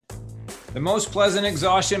The Most Pleasant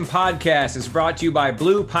Exhaustion podcast is brought to you by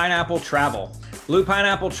Blue Pineapple Travel. Blue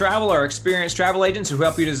Pineapple Travel are experienced travel agents who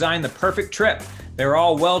help you design the perfect trip. They're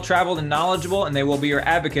all well-traveled and knowledgeable, and they will be your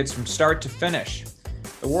advocates from start to finish.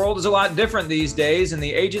 The world is a lot different these days, and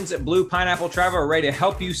the agents at Blue Pineapple Travel are ready to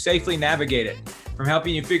help you safely navigate it. From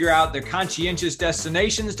helping you figure out the conscientious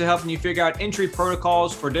destinations to helping you figure out entry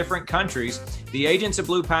protocols for different countries, the agents at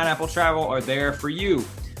Blue Pineapple Travel are there for you.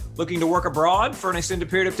 Looking to work abroad for an extended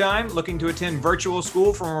period of time? Looking to attend virtual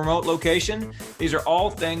school from a remote location? These are all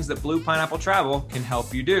things that Blue Pineapple Travel can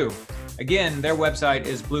help you do. Again, their website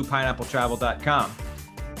is bluepineappletravel.com.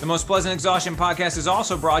 The Most Pleasant Exhaustion podcast is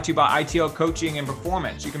also brought to you by ITL Coaching and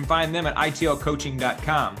Performance. You can find them at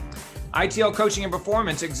itlcoaching.com. ITL Coaching and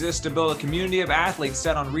Performance exists to build a community of athletes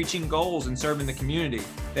set on reaching goals and serving the community.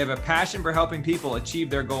 They have a passion for helping people achieve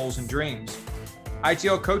their goals and dreams.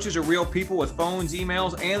 ITL coaches are real people with phones,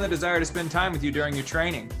 emails, and the desire to spend time with you during your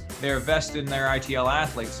training. They are vested in their ITL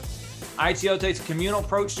athletes. ITL takes a communal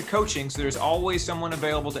approach to coaching, so there's always someone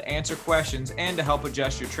available to answer questions and to help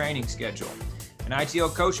adjust your training schedule. An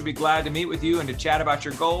ITL coach would be glad to meet with you and to chat about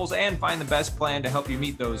your goals and find the best plan to help you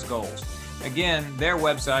meet those goals. Again, their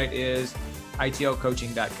website is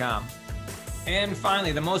itlcoaching.com. And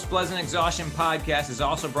finally, the Most Pleasant Exhaustion podcast is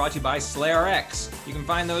also brought to you by SlayRx. You can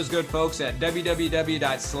find those good folks at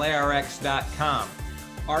www.slayrx.com.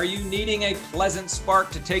 Are you needing a pleasant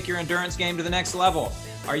spark to take your endurance game to the next level?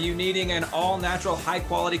 Are you needing an all-natural,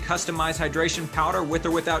 high-quality, customized hydration powder with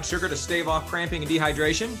or without sugar to stave off cramping and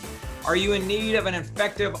dehydration? Are you in need of an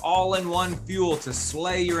effective all-in-one fuel to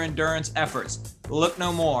slay your endurance efforts? Look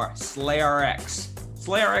no more, SlayRx.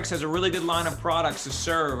 SlayRx has a really good line of products to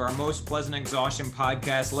serve our Most Pleasant Exhaustion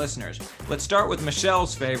podcast listeners. Let's start with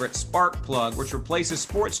Michelle's favorite, Spark Plug, which replaces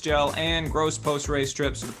sports gel and gross post-race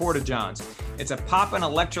trips to the Porta-Johns. It's a pop-in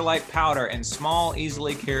electrolyte powder in small,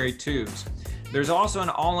 easily carried tubes. There's also an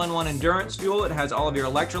all-in-one endurance fuel. It has all of your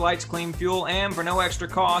electrolytes, clean fuel, and for no extra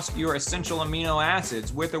cost, your essential amino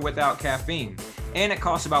acids with or without caffeine. And it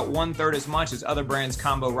costs about 1/3 as much as other brands'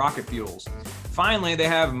 combo rocket fuels. Finally, they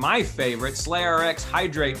have my favorite, SlayRx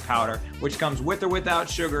Hydrate Powder, which comes with or without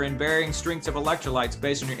sugar in varying strengths of electrolytes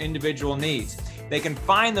based on your individual needs. They can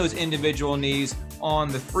find those individual needs on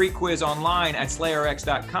the free quiz online at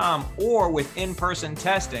slayrx.com or with in-person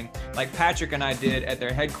testing like Patrick and I did at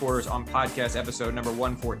their headquarters on podcast episode number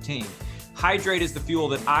 114. Hydrate is the fuel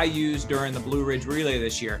that I used during the Blue Ridge Relay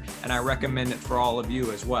this year, and I recommend it for all of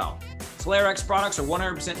you as well. SlayRx products are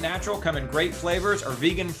 100% natural, come in great flavors, are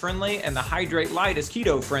vegan friendly, and the Hydrate Light is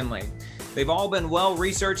keto friendly. They've all been well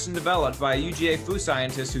researched and developed by a UGA food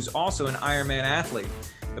scientist who's also an Ironman athlete.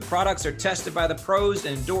 The products are tested by the pros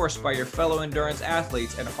and endorsed by your fellow endurance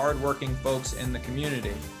athletes and hardworking folks in the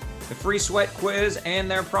community. The free sweat quiz and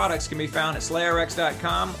their products can be found at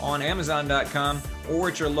slayrx.com, on amazon.com, or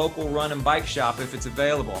at your local run and bike shop if it's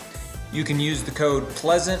available. You can use the code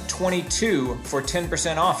PLEASANT22 for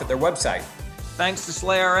 10% off at their website. Thanks to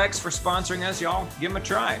SlayRx for sponsoring us, y'all. Give them a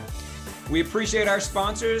try. We appreciate our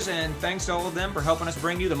sponsors, and thanks to all of them for helping us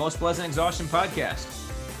bring you the Most Pleasant Exhaustion podcast.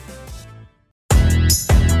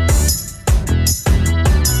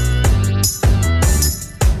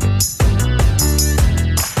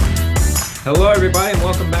 Hello, everybody, and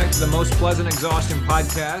welcome back to the Most Pleasant Exhaustion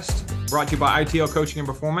podcast, brought to you by ITL Coaching and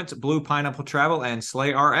Performance, Blue Pineapple Travel, and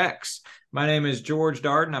SlayRx. My name is George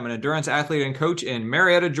Darden. I'm an endurance athlete and coach in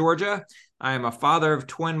Marietta, Georgia. I am a father of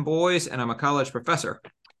twin boys, and I'm a college professor.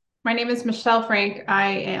 My name is Michelle Frank. I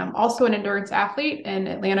am also an endurance athlete in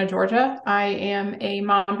Atlanta, Georgia. I am a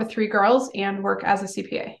mom to 3 girls and work as a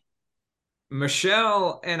CPA.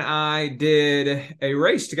 Michelle and I did a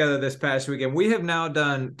race together this past weekend. We have now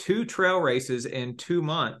done 2 trail races in 2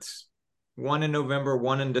 months, one in November,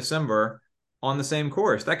 one in December, on the same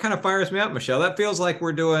course. That kind of fires me up, Michelle. That feels like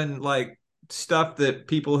we're doing like stuff that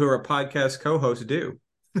people who are podcast co-hosts do.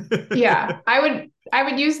 Yeah, I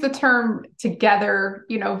would use the term together,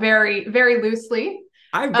 very, very loosely.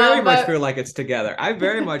 I very much feel like it's together. I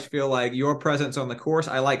very much feel like your presence on the course.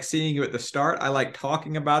 I like seeing you at the start. I like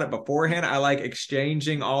talking about it beforehand. I like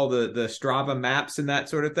exchanging all the Strava maps and that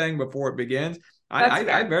sort of thing before it begins.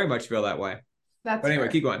 I very much feel that way. But anyway,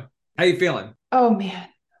 keep going. How you feeling? Oh, man.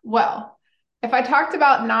 Well, if I talked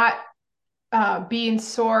about not being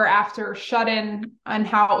sore after shut-in and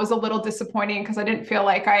how it was a little disappointing because I didn't feel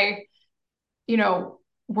like I,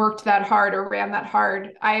 worked that hard or ran that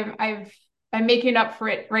hard. I'm making up for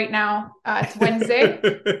it right now. It's Wednesday.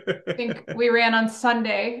 I think we ran on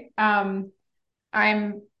Sunday. I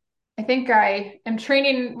think I am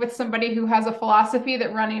training with somebody who has a philosophy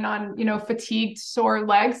that running on, fatigued, sore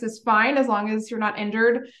legs is fine as long as you're not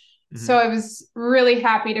injured. So I was really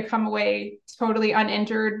happy to come away totally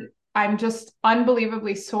uninjured. I'm just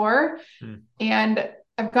unbelievably sore. And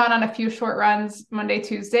I've gone on a few short runs Monday,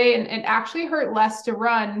 Tuesday, and it actually hurt less to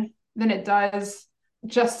run than it does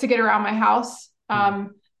just to get around my house.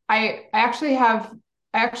 I actually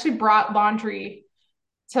brought laundry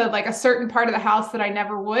to like a certain part of the house that I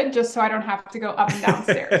never would, just so I don't have to go up and down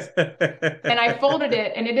stairs. And I folded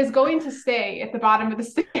it, and it is going to stay at the bottom of the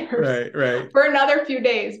stairs for another few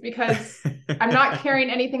days because I'm not carrying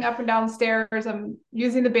anything up and down stairs. I'm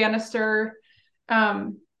using the banister.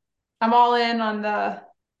 I'm all in on the,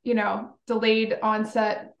 delayed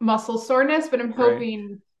onset muscle soreness, but I'm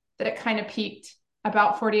hoping that it kind of peaked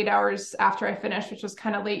about 48 hours after I finished, which was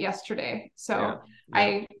kind of late yesterday. So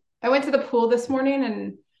I went to the pool this morning,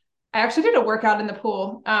 and I actually did a workout in the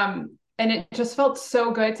pool. And it just felt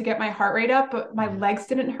so good to get my heart rate up, but my legs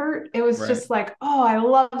didn't hurt. It was just like, oh, I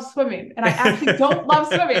love swimming. And I actually don't love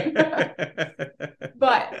swimming.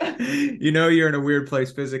 But you're in a weird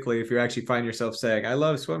place physically if you actually find yourself saying, I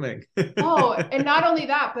love swimming. Oh, and not only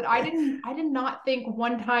that, but I did not think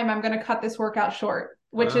one time I'm going to cut this workout short,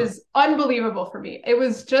 which is unbelievable for me. It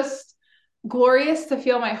was just glorious to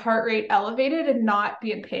feel my heart rate elevated and not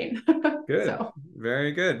be in pain. Good. So,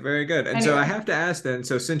 very good. Very good. And so I have to ask then,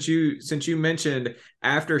 so since you mentioned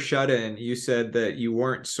after shut-in, you said that you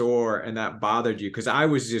weren't sore and that bothered you, because I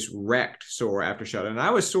was just wrecked sore after shut-in. And I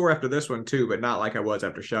was sore after this one too, but not like I was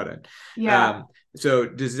after shut-in. Yeah. So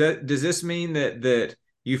does this mean that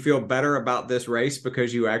you feel better about this race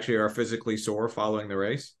because you actually are physically sore following the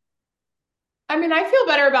race? I mean, I feel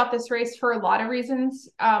better about this race for a lot of reasons.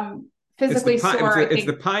 Physically sore. It's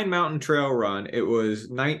the Pine Mountain Trail Run. It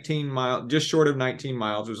was 19 miles, just short of 19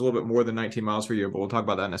 miles. It was a little bit more than 19 miles for you, but we'll talk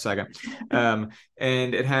about that in a second.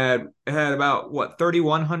 And it had about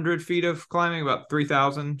 3,100 feet of climbing, about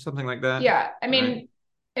 3,000, something like that. Yeah, I mean,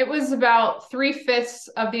 it was about 3/5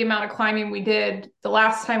 of the amount of climbing we did the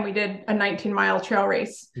last time we did a 19-mile trail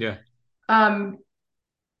race. Yeah.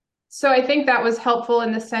 So I think that was helpful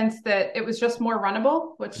in the sense that it was just more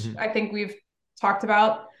runnable, which I think we've talked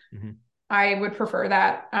about. I would prefer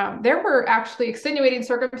that. There were actually extenuating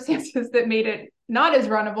circumstances that made it not as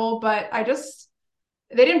runnable, but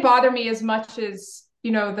they didn't bother me as much as,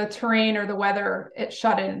 the terrain or the weather at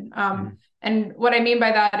shut-in. And what I mean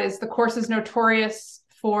by that is the course is notorious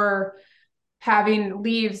for having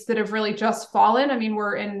leaves that have really just fallen. I mean,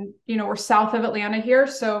 we're south of Atlanta here.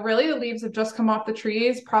 So really the leaves have just come off the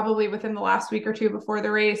trees, probably within the last week or two before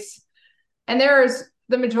the race. And there's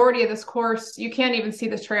the majority of this course, you can't even see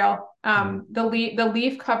the trail. The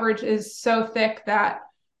leaf coverage is so thick that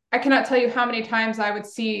I cannot tell you how many times I would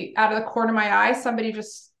see out of the corner of my eye, somebody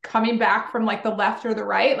just coming back from like the left or the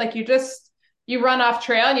right. Like you run off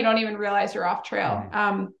trail and you don't even realize you're off trail.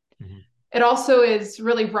 It also is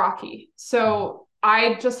really rocky. So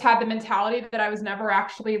I just had the mentality that I was never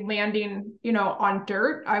actually landing, on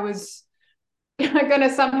dirt. I was going to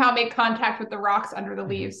somehow make contact with the rocks under the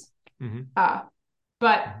leaves.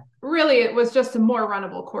 But really, it was just a more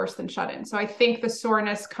runnable course than shut-in. So I think the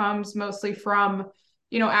soreness comes mostly from,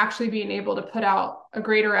 actually being able to put out a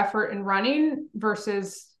greater effort in running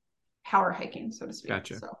versus power hiking, so to speak.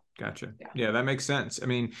 Gotcha. Yeah, that makes sense. I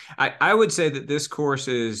mean, I would say that this course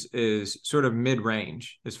is sort of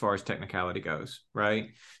mid-range as far as technicality goes, right?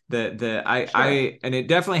 And it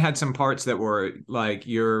definitely had some parts that were like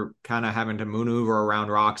you're kind of having to maneuver around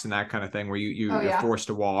rocks and that kind of thing where you're forced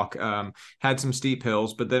to walk. Had some steep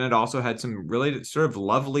hills, but then it also had some really sort of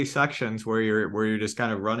lovely sections where you're just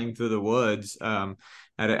kind of running through the woods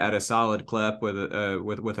at a solid clip with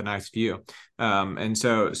a nice view. And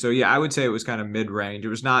so yeah, I would say it was kind of mid-range. It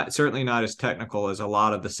was certainly not as technical as a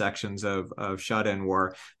lot of the sections of shut-in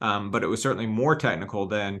were, but it was certainly more technical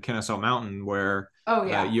than Kennesaw Mountain, where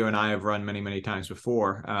you and I have run many, many times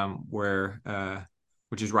before,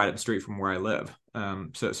 which is right up the street from where I live.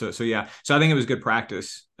 So yeah. So I think it was good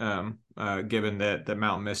practice, given that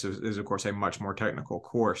Mountain Mist is of course a much more technical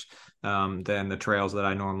course than the trails that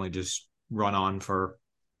I normally just run on for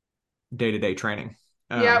day-to-day training.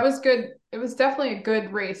 Yeah, it was good. It was definitely a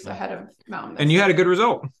good race ahead of Mountain Mist. And you had a good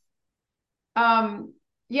result.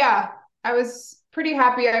 Yeah, I was pretty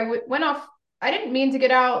happy. Went off. I didn't mean to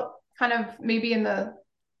get out kind of maybe in the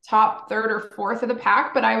top third or fourth of the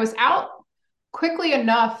pack, but I was out quickly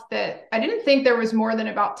enough that I didn't think there was more than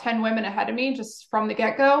about 10 women ahead of me just from the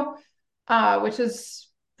get-go, which is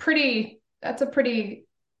that's a pretty,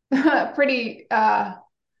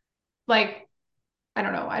 like, I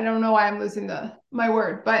don't know why I'm losing my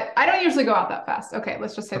word, but I don't usually go out that fast. Okay,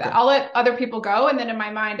 let's just say that. I'll let other people go. And then in my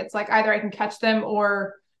mind, it's like either I can catch them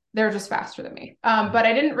or they're just faster than me. But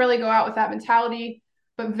I didn't really go out with that mentality.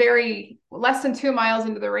 but very less than 2 miles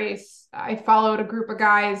into the race, I followed a group of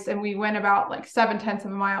guys and we went about like 7/10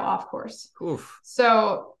 of a mile off course. Oof.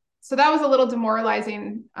 So that was a little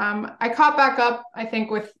demoralizing. I caught back up, I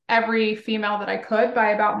think, with every female that I could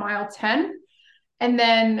by about mile 10. And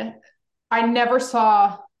then I never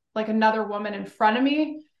saw like another woman in front of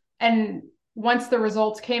me. And once the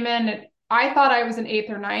results came in, I thought I was in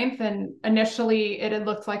 8th or 9th. And initially it had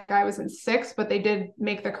looked like I was in 6th, but they did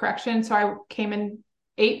make the correction. So I came in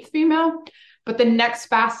 8th female. But the next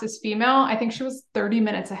fastest female, I think she was 30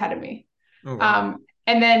 minutes ahead of me. Oh, wow.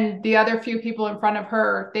 And then the other few people in front of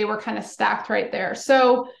her, they were kind of stacked right there.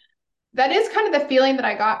 So that is kind of the feeling that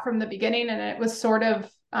I got from the beginning. And it was sort of,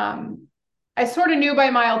 I sort of knew by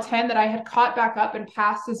mile 10 that I had caught back up and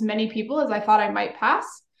passed as many people as I thought I might pass,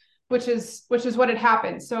 which is what had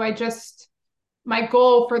happened. So my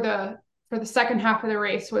goal for the second half of the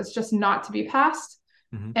race was just not to be passed.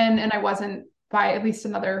 Mm-hmm. And I wasn't by at least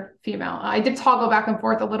another female. I did toggle back and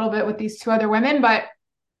forth a little bit with these 2 other women, but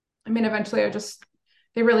I mean, eventually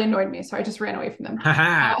they really annoyed me. So I just ran away from them.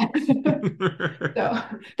 So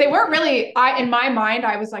they weren't really, in my mind,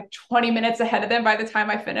 I was like 20 minutes ahead of them by the time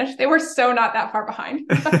I finished. They were so not that far behind,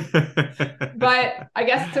 but I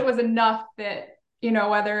guess it was enough that,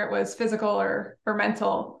 whether it was physical or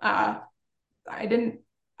mental, all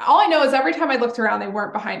I know is every time I looked around, they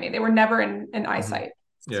weren't behind me. They were never in eyesight.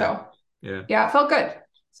 Yeah. So yeah, it felt good.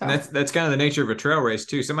 So. And that's kind of the nature of a trail race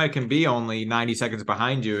too. Somebody can be only 90 seconds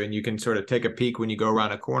behind you and you can sort of take a peek when you go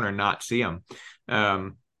around a corner and not see them.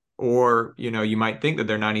 Or, you might think that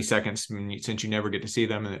they're 90 seconds since you never get to see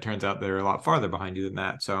them. And it turns out they're a lot farther behind you than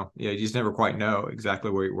that. So yeah, you just never quite know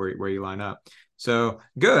exactly where you line up. So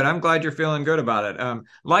good. I'm glad you're feeling good about it.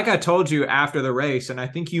 Like I told you after the race, and I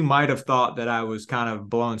think you might have thought that I was kind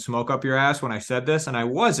of blowing smoke up your ass when I said this, and I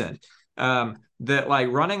wasn't. That like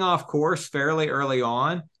running off course fairly early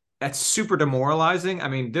on, that's super demoralizing. I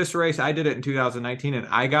mean, this race, I did it in 2019 and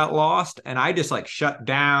I got lost and I just like shut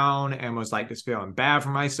down and was like just feeling bad for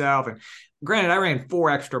myself. And granted, I ran 4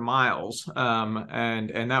 extra miles.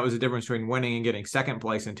 And that was the difference between winning and getting second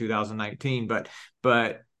place in 2019.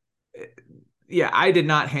 But yeah, I did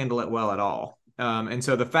not handle it well at all. And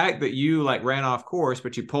so the fact that you like ran off course,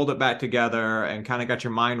 but you pulled it back together and kind of got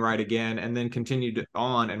your mind right again and then continued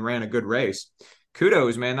on and ran a good race.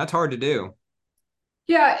 Kudos, man. That's hard to do.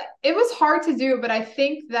 Yeah, it was hard to do, but I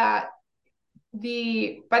think that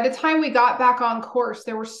by the time we got back on course,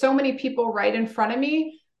 there were so many people right in front of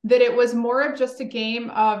me that it was more of just a game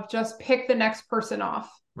of just pick the next person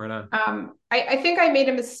off. Right on. I think I made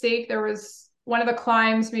a mistake. There was one of the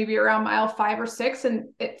climbs maybe around mile 5 or 6, and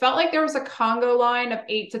it felt like there was a Congo line of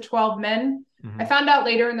 8 to 12 men. Mm-hmm. I found out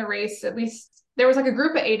later in the race, at least there was like a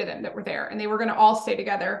group of 8 of them that were there and they were going to all stay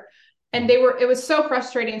together. And it was so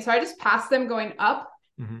frustrating. So I just passed them going up,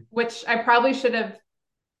 mm-hmm. which I probably should have,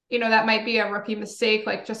 that might be a rookie mistake,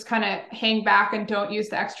 like just kind of hang back and don't use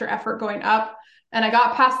the extra effort going up. And I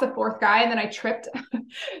got past the 4th guy and then I tripped. Yeah.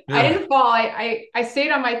 I didn't fall. I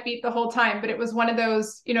stayed on my feet the whole time, but it was one of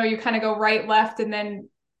those, you kind of go right, left, and then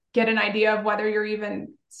get an idea of whether you're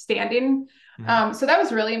even standing. Mm-hmm. So that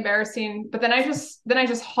was really embarrassing. But then I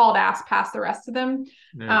just hauled ass past the rest of them.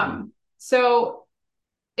 Yeah. So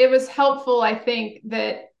it was helpful, I think,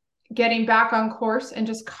 that getting back on course and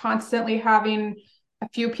just constantly having a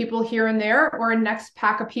few people here and there or a next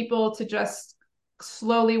pack of people to just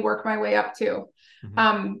slowly work my way up to.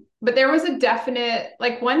 Mm-hmm. But there was a definite,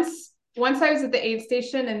 like once I was at the aid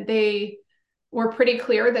station and they were pretty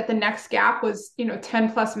clear that the next gap was,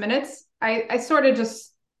 10 plus minutes, I sort of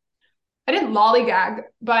just, I didn't lollygag,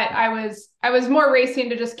 but I was more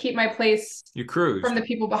racing to just keep my place. You cruised from the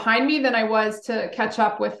people behind me than I was to catch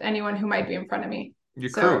up with anyone who might be in front of me.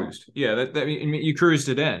 You cruised. Yeah. You cruised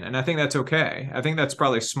it in. And I think that's okay. I think that's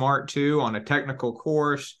probably smart too on a technical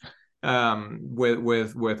course.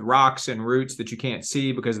 With rocks and roots that you can't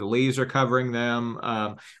see because the leaves are covering them.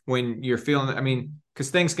 When you're feeling, because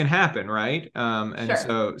things can happen, right? And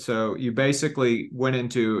sure. So you basically went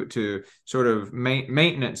into sort of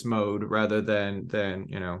maintenance mode rather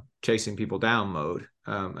than chasing people down mode.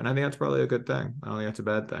 And I think that's probably a good thing. I don't think that's a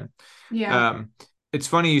bad thing. Yeah. It's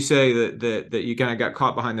funny you say that you kind of got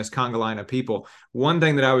caught behind this conga line of people. One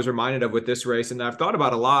thing that I was reminded of with this race, and I've thought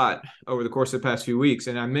about a lot over the course of the past few weeks,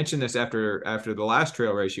 and I mentioned this after the last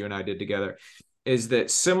trail race you and I did together, is that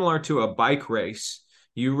similar to a bike race,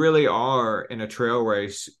 you really are in a trail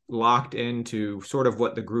race locked into sort of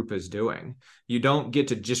what the group is doing. You don't get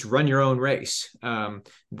to just run your own race. The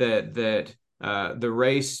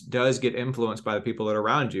race does get influenced by the people that are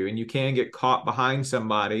around you, and you can get caught behind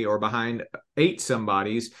somebody or behind 8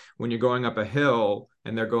 somebodies when you're going up a hill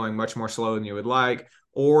and they're going much more slow than you would like,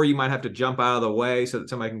 or you might have to jump out of the way so that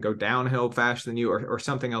somebody can go downhill faster than you, or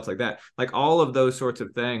something else like that. Like all of those sorts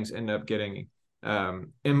of things end up getting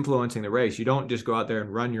influencing the race. You don't just go out there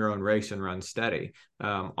and run your own race and run steady.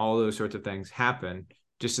 All those sorts of things happen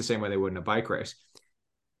just the same way they would in a bike race.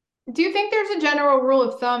 Do you think there's a general rule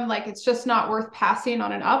of thumb, like it's just not worth passing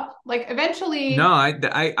on an up? Like No, eventually,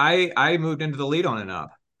 I moved into the lead on an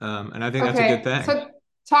up, and I think that's a good okay, thing. so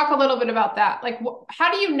talk a little bit about that. Like,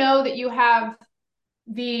 how do you know that you have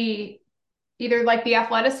the either like the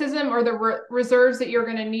athleticism or the reserves that you're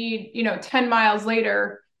going to need, 10 miles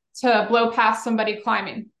later to blow past somebody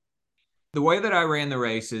climbing? The way that I ran the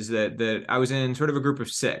race is that I was in sort of a group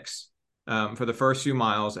of six for the first few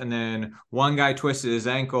miles, and then one guy twisted his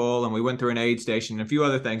ankle, and we went through an aid station and a few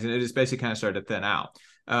other things, and it just basically kind of started to thin out.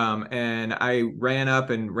 And I ran up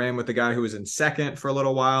and ran with the guy who was in second for a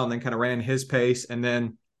little while, and then kind of ran his pace, and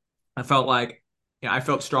then I felt like, I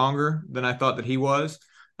felt stronger than I thought that he was,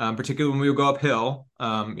 particularly when we would go uphill. So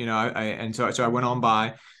I went on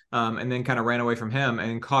by, and then kind of ran away from him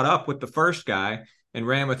and caught up with the first guy and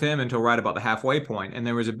ran with him until right about the halfway point. And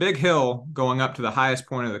there was a big hill going up to the highest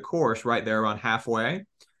point of the course right there around halfway.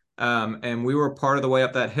 And we were part of the way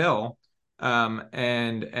up that hill.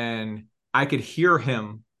 And I could hear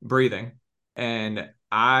him breathing, and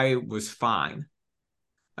I was fine.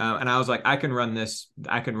 And I was like, I can run this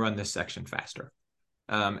section faster.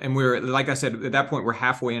 And we were, like I said, at that point, we're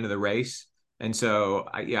halfway into the race. And so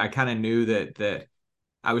I kind of knew that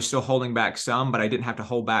I was still holding back some, but I didn't have to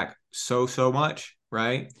hold back so much.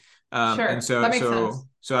 Right. And Sure, that makes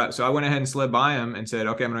sense. so I went ahead and slid by him and said,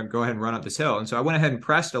 okay, I'm going to go ahead and run up this hill. And so I went ahead and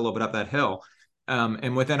pressed a little bit up that hill.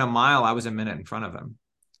 And within a mile, I was a minute in front of him.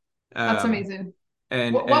 That's Um, amazing.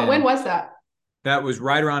 and, When and was that? that was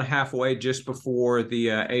right around halfway, just before the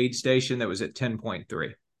aid station that was at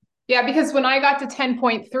 10.3. Yeah, because when I got to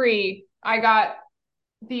 10.3, I got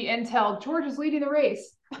the intel George is leading the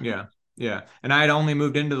race. Yeah. Yeah. And I had only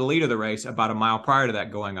moved into the lead of the race about a mile prior to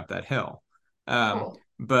that, going up that hill. Cool.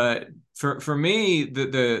 But for me,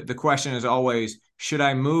 the question is always, should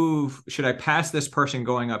I pass this person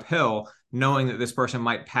going uphill, knowing that this person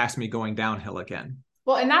might pass me going downhill again?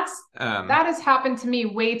 Well, and Um, that has happened to me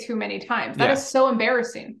way too many times. That yeah. is so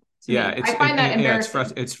embarrassing to Yeah, me. I find that yeah,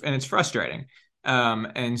 embarrassing. it's frustrating.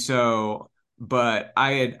 And so, but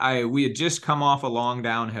we had just come off a long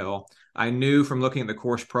downhill. I knew from looking at the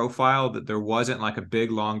course profile that there wasn't like a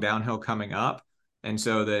big long downhill coming up. And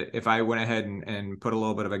so that if I went ahead and put a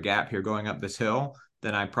little bit of a gap here going up this hill,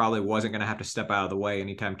 then I probably wasn't going to have to step out of the way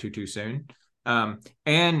anytime too soon.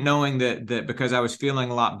 And knowing that because I was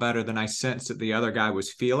feeling a lot better than I sensed that the other guy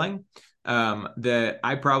was feeling, that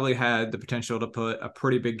I probably had the potential to put a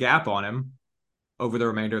pretty big gap on him over the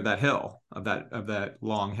remainder of that hill, of that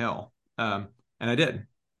long hill. And I did.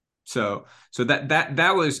 So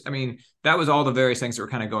that was, I mean, that was all the various things that were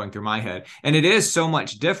kind of going through my head. And it is so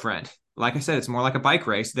much different. Like I said, it's more like a bike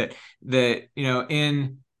race that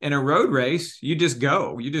in a road race, you just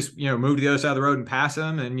go, move to the other side of the road and pass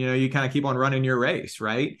them. And, you kind of keep on running your race.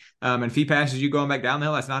 Right. And if he passes you going back down the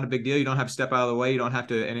hill, that's not a big deal. You don't have to step out of the way. You don't have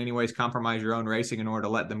to in any ways compromise your own racing in order to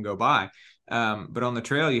let them go by. But on the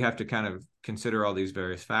trail, you have to kind of consider all these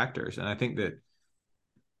various factors. And I think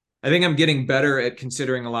I'm getting better at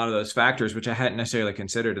considering a lot of those factors, which I hadn't necessarily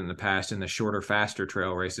considered in the past in the shorter, faster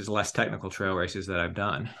trail races, less technical trail races that I've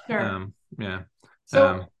done. Sure. Yeah.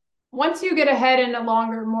 So once you get ahead in a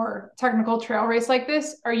longer, more technical trail race like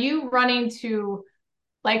this, are you running to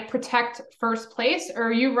like protect first place, or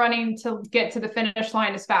are you running to get to the finish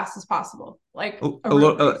line as fast as possible? Like a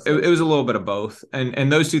road race? It was a little bit of both.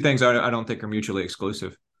 And those two things I don't think are mutually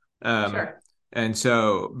exclusive. Sure. And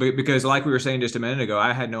so, because like we were saying just a minute ago,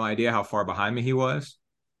 I had no idea how far behind me he was.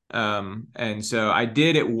 And so I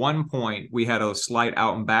did at one point, we had a slight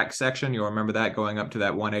out and back section. You'll remember that, going up to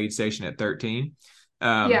that one aid station at 13.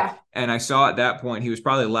 Yeah. And I saw at that point, he was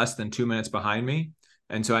probably less than 2 minutes behind me.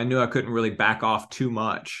 And so I knew I couldn't really back off too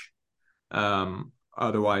much.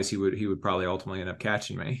 Otherwise he would probably ultimately end up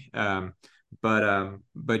catching me.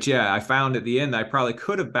 But yeah, I found at the end, I probably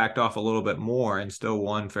could have backed off a little bit more and still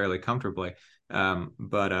won fairly comfortably.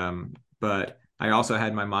 But I also had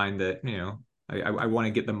in my mind that, I want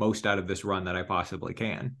to get the most out of this run that I possibly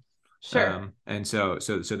can. Sure. And so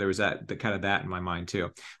there was the kind of that in my mind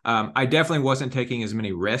too. I definitely wasn't taking as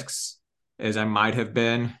many risks as I might have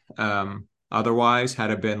been, otherwise,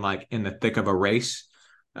 had it been like in the thick of a race.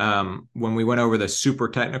 When we went over the super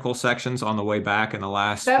technical sections on the way back in the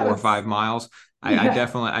last 4 or 5 miles, yeah. I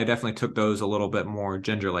definitely took those a little bit more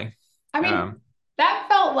gingerly. I mean, that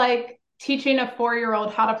felt like teaching a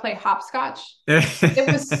 4-year-old how to play hopscotch. It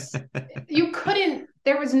was,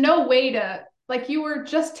 there was no way to like you were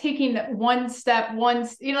just taking one step,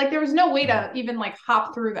 like there was no way Mhm. to even like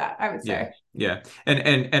hop through that, I would Yeah. say. Yeah.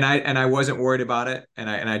 And I wasn't worried about it, and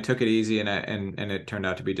I took it easy, and it turned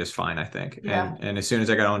out to be just fine, I think. Yeah. And as soon as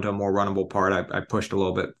I got onto a more runnable part, I pushed a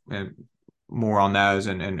little bit more on those,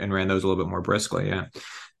 and ran those a little bit more briskly. Yeah.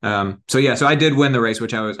 So I did win the race,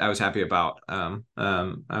 which I was happy about.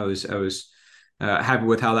 I was happy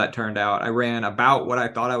with how that turned out. I ran about what I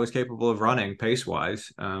thought I was capable of running pace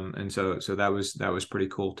wise. And so that was pretty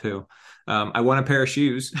cool too. I won a pair of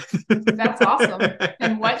shoes. That's awesome.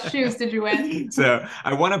 And what shoes did you win? So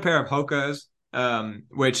I won a pair of Hoka's,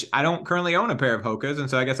 which I don't currently own a pair of Hoka's, and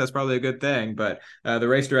so I guess that's probably a good thing. But the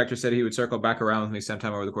race director said he would circle back around with me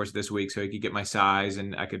sometime over the course of this week, so he could get my size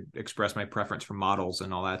and I could express my preference for models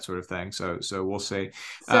and all that sort of thing. So we'll see.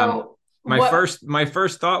 Um, So my what first my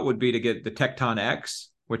first thought would be to get the Tecton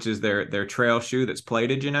X, which is their trail shoe that's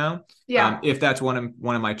plated, yeah. if that's one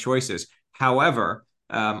of my choices. However,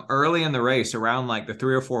 early in the race, around like the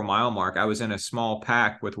 3 or 4 mile mark, I was in a small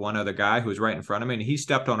pack with one other guy who was right in front of me, and he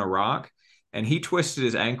stepped on a rock and he twisted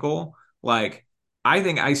his ankle. Like, I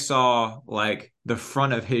think I saw like the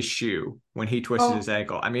front of his shoe when he twisted his Oh,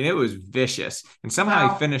 ankle. I mean, it was vicious. And somehow he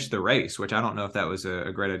wow. finished the race, which I don't know if that was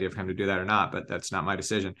a great idea for him to do that or not, but that's not my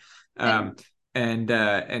decision. Um, And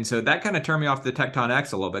and so that kind of turned me off the Tecton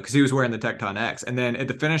X a little bit because he was wearing the Tecton X. And then at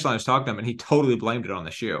the finish line, I was talking to him, and he totally blamed it on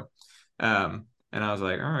the shoe. And I was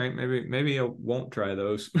like, all right, maybe I won't try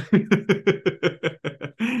those.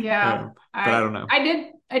 yeah, But I don't know.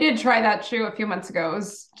 I did try that shoe a few months ago. It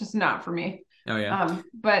was just not for me. Oh yeah,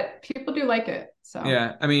 But people do like it. So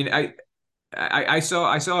yeah. I mean, I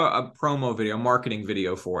saw a promo video, a marketing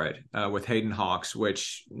video for it with Hayden Hawks,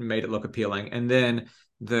 which made it look appealing. And then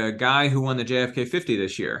the guy who won the JFK 50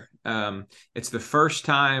 this year, it's the first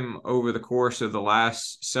time over the course of the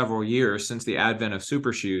last several years since the advent of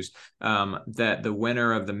super shoes that the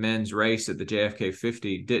winner of the men's race at the JFK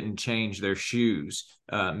 50 didn't change their shoes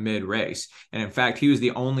mid race. And in fact, he was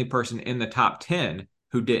the only person in the top 10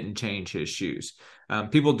 who didn't change his shoes.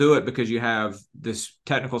 People do it because you have this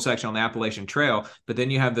technical section on the Appalachian Trail, but then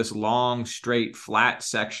you have this long, straight, flat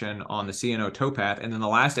section on the C&O towpath, and then the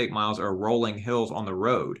last 8 miles are rolling hills on the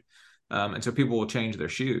road. And so people will change their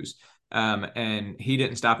shoes. And he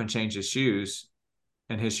didn't stop and change his shoes,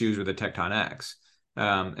 and his shoes were the Tecton X.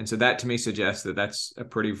 And so that to me suggests that that's a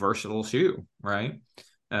pretty versatile shoe, right?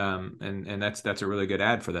 And that's a really good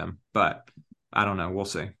ad for them. But I don't know. We'll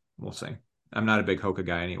see. We'll see. I'm not a big Hoka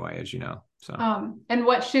guy anyway, as you know. So and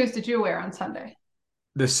what shoes did you wear on Sunday?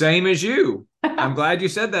 the same as you. I'm glad you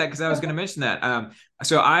said that because I was going to mention that.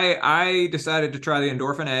 So I decided to try the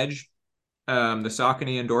Endorphin Edge, the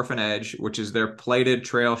Saucony Endorphin Edge, which is their plated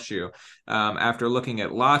trail shoe. After looking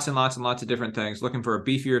at lots and lots and lots of different things, looking for a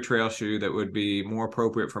beefier trail shoe that would be more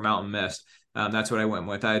appropriate for mountain mist. That's what I went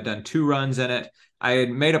with. I had done 2 runs in it. I had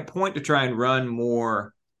made a point to try and run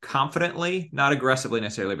more confidently, not aggressively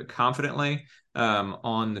necessarily, but confidently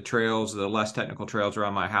on the trails, the less technical trails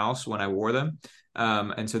around my house when I wore them.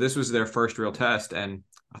 And so this was their first real test, and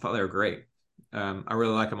I thought they were great. I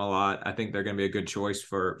really like them a lot. I think they're going to be a good choice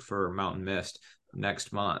for Mountain Mist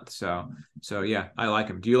next month. So yeah, I like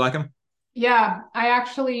them. Do you like them? Yeah, I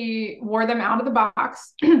actually wore them out of the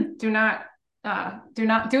box. Do not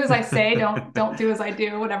do as I say, don't do as I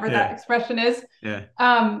do, whatever that Yeah, expression is. yeah.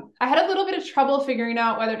 I had a little bit of trouble figuring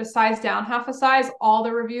out whether to size down half a size. All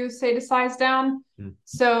the reviews say to size down. Mm.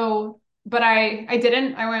 So, but I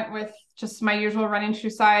didn't. I went with just my usual running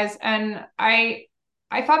shoe size, and I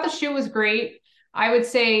thought the shoe was great. I would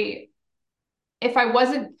say if I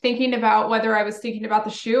wasn't thinking about whether I was thinking about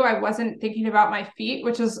the shoe, I wasn't thinking about my feet,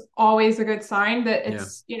 which is always a good sign that Yeah.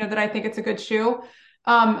 it's, that I think it's a good shoe.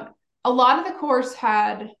 A lot of the course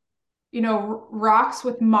had, rocks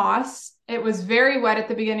with moss. It was very wet at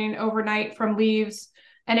the beginning overnight from leaves,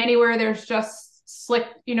 and anywhere there's just slick,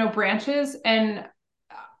 branches. And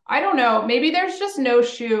I don't know, maybe there's just no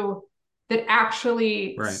shoe that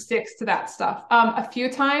actually Right. sticks to that stuff. A few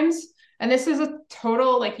times, and this is a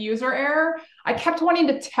total like user error, I kept wanting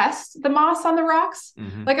to test the moss on the rocks.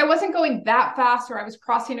 Mm-hmm. Like I wasn't going that fast, or I was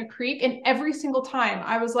crossing a creek, and every single time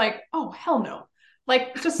I was like, oh, hell no.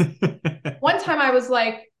 Like just one time I was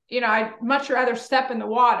like, I'd much rather step in the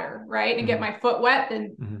water, right, and get Mm-hmm. my foot wet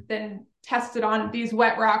Mm-hmm. than test it on these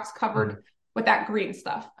wet rocks covered Mm-hmm. with that green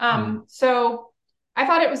stuff. Mm-hmm. So I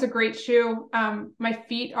thought it was a great shoe. My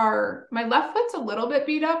left foot's a little bit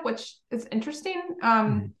beat up, which is interesting.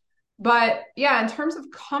 Mm-hmm. But yeah, in terms of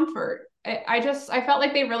comfort, I felt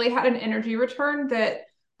like they really had an energy return that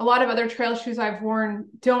a lot of other trail shoes I've worn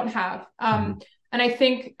don't have. Mm-hmm.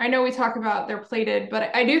 And I know we talk about they're plated,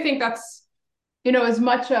 but I do think that's as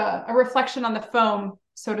much a reflection on the foam,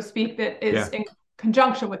 so to speak, that is Yeah, in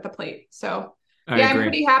conjunction with the plate. So I yeah, I'm agree.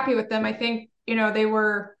 pretty happy with them. I think,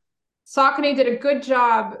 Saucony did a good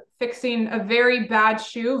job fixing a very bad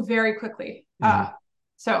shoe very quickly. Mhm.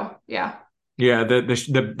 So yeah. Yeah,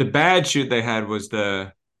 the bad shoot they had was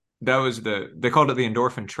they called it the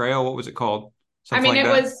Endorphin Trail. What was it called? I Something mean,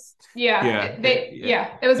 like it that. was, yeah, Yeah,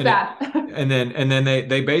 yeah, it was and it bad. and then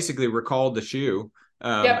they basically recalled the shoe,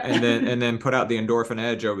 Yep. and then put out the Endorphin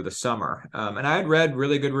Edge over the summer. And I had read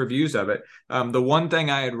really good reviews of it. The one thing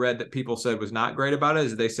I had read that people said was not great about it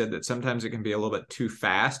is they said that sometimes it can be a little bit too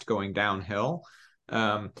fast going downhill.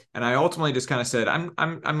 And I ultimately just kind of said I'm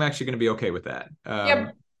actually going to be okay with that.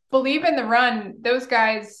 Yep. Believe in the Run. Those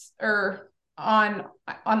guys are on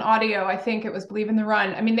audio. I think it was Believe in the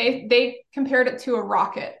Run. I mean, they compared it to a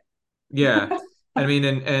rocket. Yeah. I mean,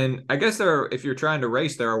 and I guess if you're trying to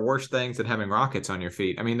race, there are worse things than having rockets on your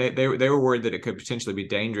feet. I mean, they were worried that it could potentially be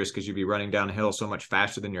dangerous because you'd be running downhill so much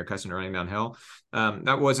faster than you're accustomed to running downhill.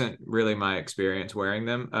 That wasn't really my experience wearing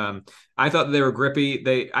them. I thought they were grippy.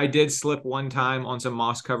 I did slip one time on some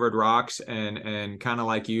moss covered rocks and kind of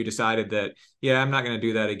like you decided that, yeah, I'm not going to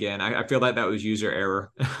do that again. I feel like that was user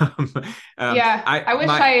error. Yeah. I, I wish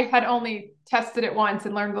my, I had only tested it once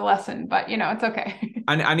and learned the lesson, but it's okay.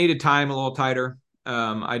 I need to time a little tighter.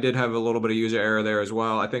 I did have a little bit of user error there as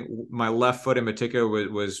well. I think my left foot in particular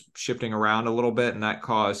was shifting around a little bit, and that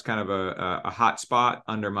caused kind of a hot spot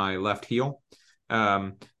under my left heel.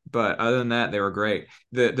 Um, but other than that, they were great.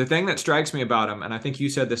 The thing that strikes me about them, and I think you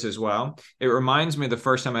said this as well, it reminds me of the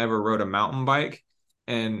first time I ever rode a mountain bike.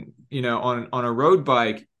 And on a road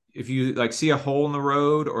bike, if you like see a hole in the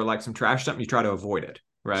road or like some trash something, you try to avoid it,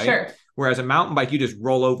 right? Sure. Whereas a mountain bike, you just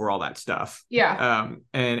roll over all that stuff. Yeah.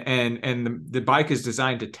 And the bike is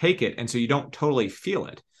designed to take it, and so you don't totally feel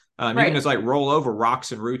it. You can Right. just like roll over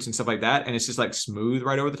rocks and roots and stuff like that, and it's just like smooth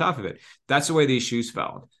right over the top of it. That's the way these shoes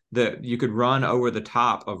felt. That you could run over the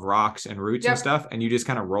top of rocks and roots and Yep. stuff, and you just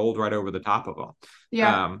kind of rolled right over the top of them.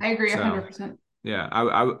 Yeah. I agree So 100%. yeah,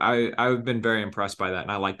 I've been very impressed by that,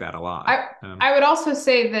 and I like that a lot. I I would also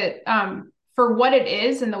say that for what it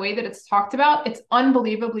is and the way that it's talked about, it's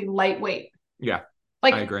unbelievably lightweight. Yeah, I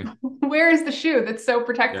Like, agree. where is the shoe that's so Yeah,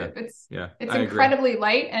 protective? It's yeah, it's I agree. incredibly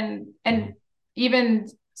light and Mhm. even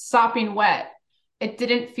sopping wet, it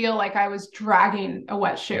didn't feel like I was dragging a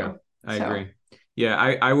wet Yeah, shoe. I So agree. Yeah,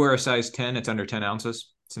 I wear a size 10. It's under 10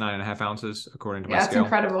 ounces. It's 9.5 ounces according to my yeah, it's scale.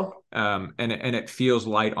 incredible. And it feels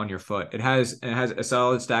light on your foot. It has a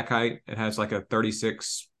solid stack height. It has like a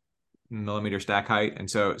 36 millimeter stack height, and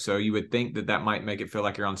so you would think that might make it feel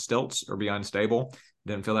like you're on stilts or be unstable.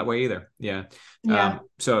 Didn't feel that way either. Yeah. Yeah.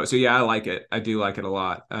 So yeah, I like it. I do like it a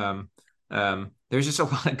lot. There's just a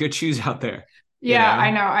lot of good shoes out there, you Yeah,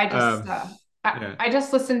 I know. know. Yeah. I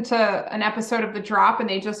just listened to an episode of The Drop and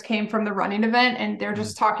they just came from the running event and they're Mm,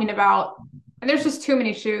 just talking about and there's just too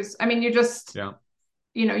many shoes. I mean, yeah.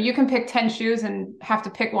 you can pick 10 shoes and have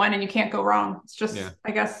to pick one and you can't go wrong. It's Yeah. just,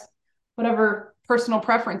 I guess, whatever personal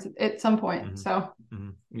preference at some point. Hmm. So,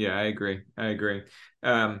 Hmm. Yeah, I agree. I agree.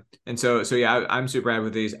 And so yeah, I'm super happy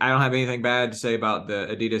with these. I don't have anything bad to say about the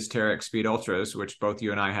Adidas Terrex Speed Ultras, which both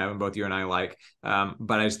you and I have and both you and I like.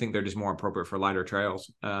 But I just think they're just more appropriate for lighter trails.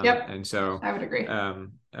 yep, And so, I would agree.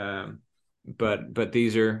 um, um, but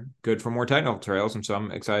these are good for more technical trails, and so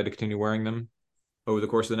I'm excited to continue wearing them over the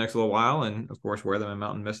course of the next little while, and of course wear them in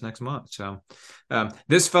Mountain Mist next month. So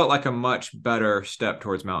this felt like a much better step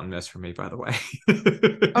towards Mountain Mist for me, by the way.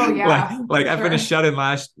 Oh, like yeah, like for I finished sure. shut in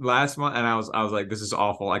last month, and I was like, this is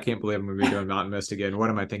awful. I can't believe I'm gonna be doing Mountain Mist again. What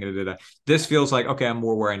am I thinking to do? This feels like, okay, I'm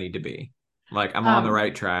more where I need to be. Like I'm on the Um,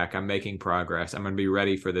 right track. I'm making progress. I'm gonna be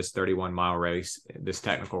ready for this 31-mile race, this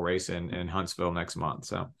technical race in Huntsville next month.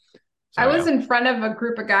 So I was yeah. in front of a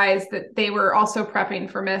group of guys that they were also prepping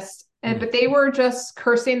for Mist, Mm. but they were just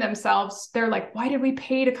cursing themselves. They're like, "Why did we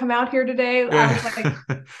pay to come out here today?" I was like,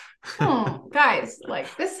 Yeah. "Oh, guys, like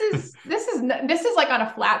this is like on a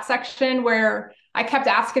flat section where I kept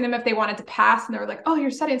asking them if they wanted to pass, and they were like, "Oh, you're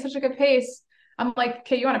setting such a good pace." I'm like,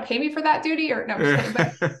 "Okay, you want to pay me for that duty?" Or no, I'm just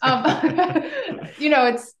kidding. But um,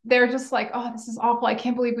 it's they're just like, "Oh, this is awful. I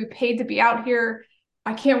can't believe we paid to be out here.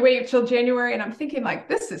 I can't wait till January." And I'm thinking like,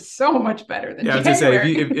 this is so much better than Yeah, I was gonna say if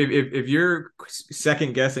January. you if you're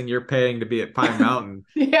second guessing you're paying to be at Pine Mountain,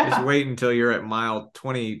 just Yeah. wait until you're at mile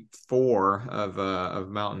 24 of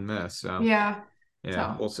Mountain Mist. So Yeah.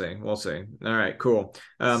 yeah, So we'll see. We'll see. All right, cool.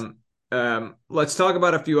 Let's talk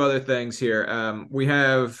about a few other things here. We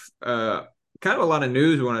have kind of a lot of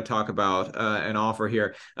news we want to talk about and offer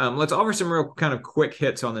here. Let's offer some real kind of quick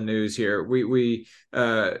hits on the news here. We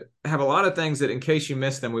have a lot of things that, in case you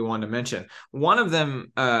missed them, we wanted to mention. One of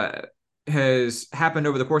them has happened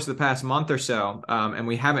over the course of the past month or so, and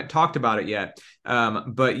we haven't talked about it yet.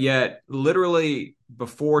 But yet, literally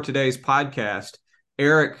before today's podcast,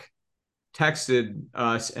 Eric texted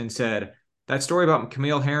us and said, that story about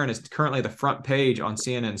Camille Herron is currently the front page on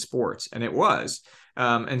CNN Sports, and it was.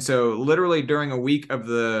 And so, literally during a week of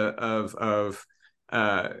the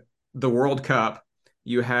World Cup,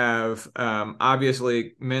 you have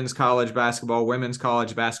obviously men's college basketball, women's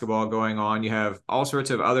college basketball going on. You have all sorts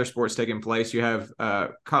of other sports taking place. You have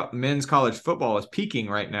men's college football is peaking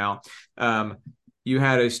right now. You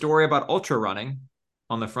had a story about ultra running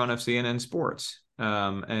on the front of CNN Sports.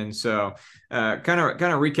 And so kind of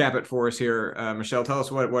recap it for us here. Michelle, tell us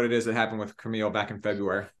what it is that happened with Camille back in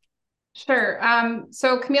February. Sure.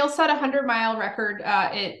 So Camille set a 100-mile record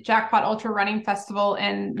at Jackpot Ultra Running Festival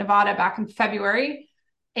in Nevada back in February.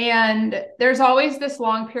 And there's always this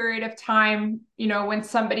long period of time, when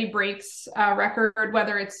somebody breaks a record,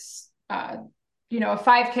 whether it's, a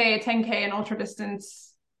 5K, a 10K, an ultra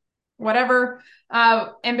distance, whatever,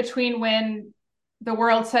 in between when the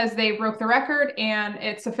world says they broke the record and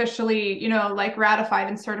it's officially, ratified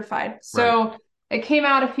and certified. So It came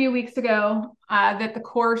out a few weeks ago that the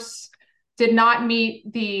course did not meet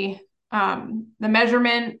the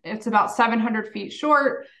measurement. It's about 700 feet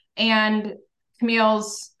short, and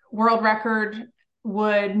Camille's world record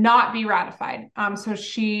would not be ratified. So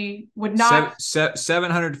she would not.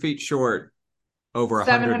 700 feet short over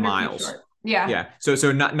 100 miles. Yeah.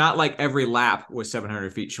 So not like every lap was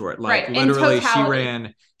 700 feet short. Like literally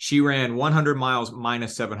she ran 100 miles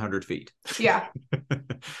minus 700 feet. Yeah.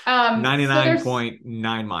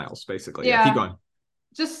 99.9 miles basically. Yeah. Keep going.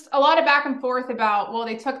 Just a lot of back and forth about, well,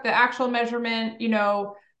 they took the actual measurement,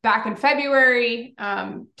 back in February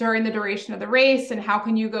during the duration of the race, and how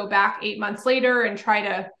can you go back 8 months later and try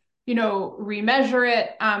to, remeasure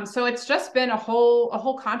it? So it's just been a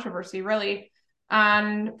whole controversy, really.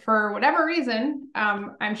 And for whatever reason,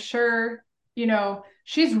 I'm sure,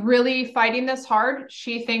 she's really fighting this hard.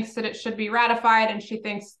 She thinks that it should be ratified, and she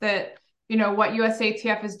thinks that, what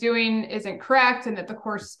USATF is doing isn't correct, and that the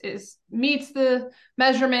course meets the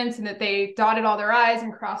measurements, and that they dotted all their I's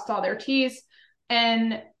and crossed all their T's.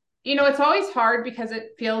 And, it's always hard because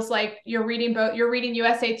it feels like you're reading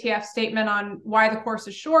USATF's statement on why the course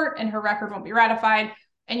is short and her record won't be ratified.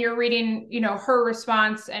 And you're reading, her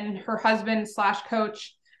response and her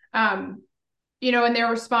husband/coach, and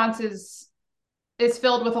their response is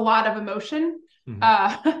filled with a lot of emotion.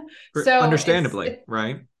 Mm-hmm. So understandably,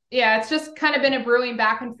 right? Yeah, it's just kind of been a brewing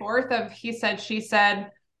back and forth of he said, she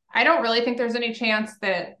said. I don't really think there's any chance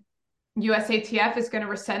that USATF is going to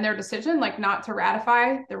rescind their decision, like not to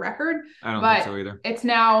ratify the record. I don't think so either. It's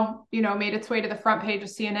now, made its way to the front page of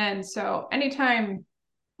CNN. So anytime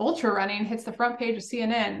ultra running hits the front page of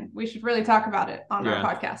CNN, we should really talk about it on our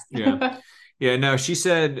podcast. Yeah, no, she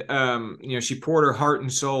said, she poured her heart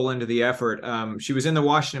and soul into the effort. She was in the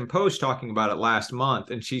Washington Post talking about it last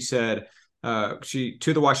month, and she said, to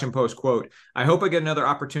the Washington Post, quote, "I hope I get another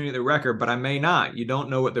opportunity at the record, but I may not. You don't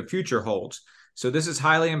know what the future holds. So this is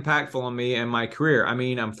highly impactful on me and my career. I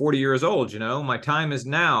mean, I'm 40 years old, my time is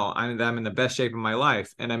now. I'm in the best shape of my life.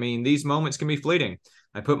 And I mean, these moments can be fleeting.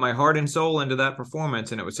 I put my heart and soul into that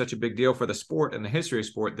performance, and it was such a big deal for the sport and the history of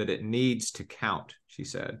sport that it needs to count," she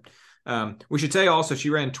said. We should say also she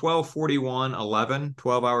ran 12:41:11,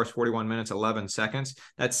 12 hours, 41 minutes, 11 seconds.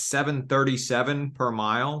 That's 7:37 per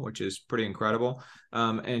mile, which is pretty incredible.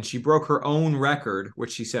 And she broke her own record,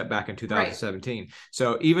 which she set back in 2017. Right.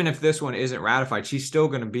 So even if this one isn't ratified, she's still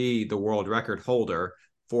going to be the world record holder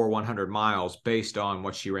for 100 miles based on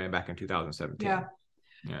what she ran back in 2017.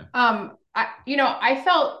 Yeah. I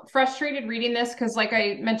felt frustrated reading this because, like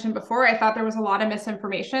I mentioned before, I thought there was a lot of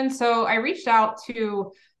misinformation. So I reached out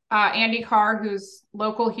to Andy Carr, who's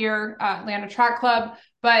local here, Atlanta Track Club.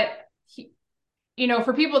 But he,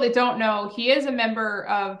 for people that don't know, he is a member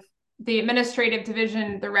of the administrative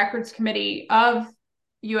division, the records committee of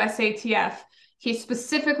USATF. He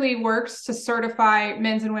specifically works to certify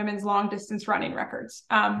men's and women's long distance running records.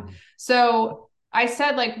 So I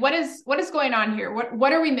said, like, what is going on here?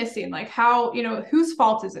 What are we missing? Like, how, whose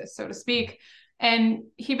fault is this, so to speak? And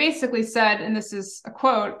he basically said, and this is a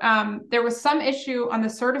quote, there was some issue on the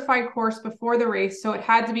certified course before the race, so it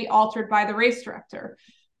had to be altered by the race director.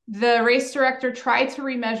 The race director tried to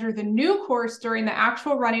remeasure the new course during the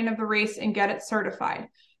actual running of the race and get it certified.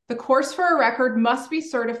 The course for a record must be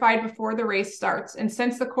certified before the race starts. And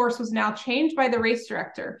since the course was now changed by the race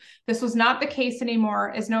director, this was not the case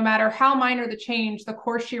anymore, as no matter how minor the change, the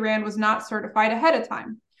course she ran was not certified ahead of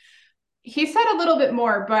time. He said a little bit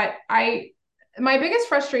more, but my biggest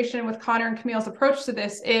frustration with Connor and Camille's approach to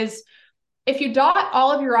this is if you dot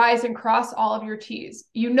all of your I's and cross all of your T's,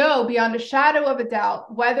 you know beyond a shadow of a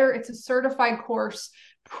doubt whether it's a certified course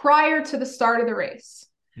prior to the start of the race.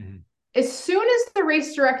 Mm-hmm. As soon as the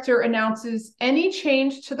race director announces any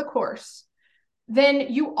change to the course, then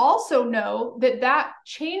you also know that that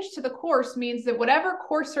change to the course means that whatever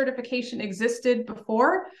course certification existed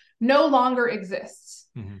before no longer exists.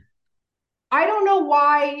 Mm-hmm. I don't know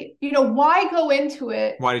why, why go into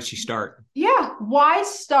it? Why did she start? Yeah, why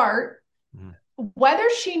start? Mm-hmm. Whether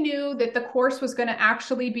she knew that the course was going to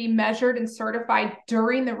actually be measured and certified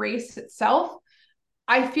during the race itself,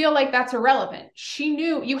 I feel like that's irrelevant. She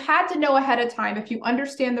knew, you had to know ahead of time if you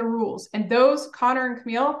understand the rules. And those, Connor and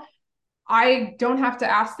Camille, I don't have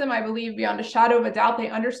to ask them. I believe beyond a shadow of a doubt, they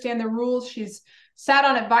understand the rules. She's sat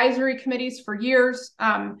on advisory committees for years.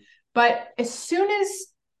 But as soon as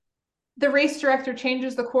the race director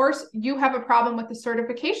changes the course, you have a problem with the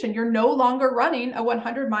certification. You're no longer running a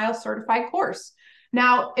 100-mile certified course.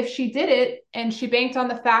 Now, if she did it and she banked on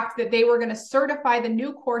the fact that they were going to certify the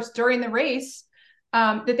new course during the race,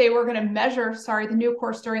 that they were going to measure, the new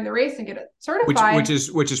course during the race and get it certified.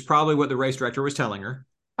 Which is probably what the race director was telling her.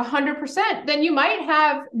 100%. Then you might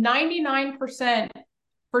have 99%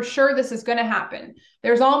 for sure this is going to happen.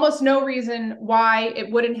 There's almost no reason why it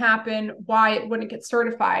wouldn't happen, why it wouldn't get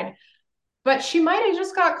certified. But she might have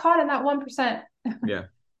just got caught in that 1%. Yeah.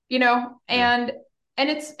 And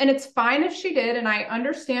it's fine if she did, and I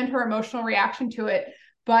understand her emotional reaction to it.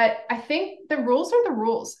 But I think the rules are the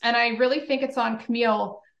rules. And I really think it's on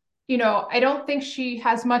Camille. I don't think she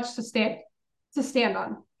has much to stand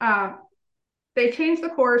on. They changed the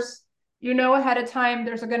course. Ahead of time,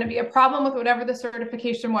 there's going to be a problem with whatever the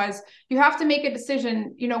certification was. You have to make a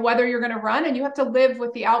decision, whether you're going to run, and you have to live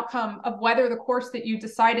with the outcome of whether the course that you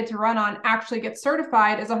decided to run on actually gets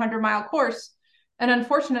certified as a 100-mile course. And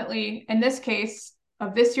unfortunately, in this case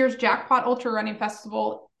of this year's Jackpot Ultra Running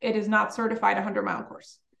Festival, it is not certified 100-mile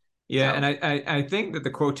course. Yeah, so. And I think that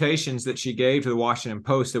the quotations that she gave to the Washington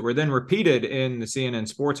Post that were then repeated in the CNN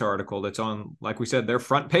Sports article that's on, like we said, their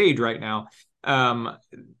front page right now,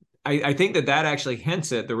 I think that actually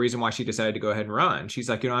hints at the reason why she decided to go ahead and run. She's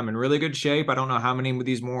like, I'm in really good shape. I don't know how many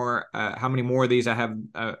more of these I have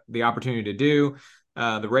the opportunity to do.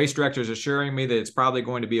 The race director is assuring me that it's probably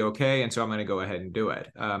going to be okay, and so I'm going to go ahead and do it.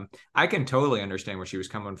 I can totally understand where she was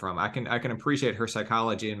coming from. I can appreciate her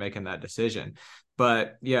psychology in making that decision.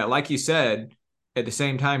 But yeah, like you said, at the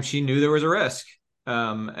same time, she knew there was a risk,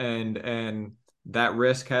 and that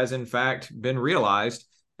risk has in fact been realized.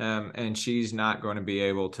 And she's not going to be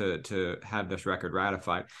able to have this record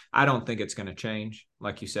ratified. I don't think it's going to change,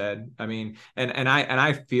 like you said. I mean, and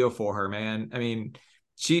I feel for her, man. I mean,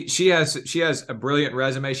 she has a brilliant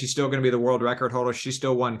resume. She's still going to be the world record holder. She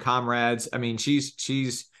still won Comrades. I mean,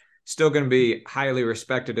 she's still going to be highly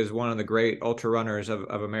respected as one of the great ultra runners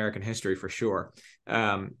of American history for sure.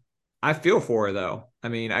 I feel for her though. I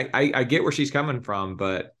mean, I get where she's coming from,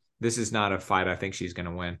 but this is not a fight I think she's going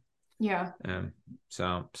to win. Yeah.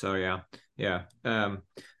 So yeah.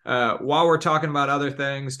 While we're talking about other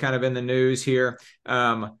things kind of in the news here,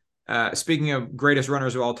 speaking of greatest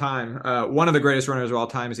runners of all time, one of the greatest runners of all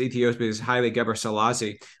time is Ethiopia's Haile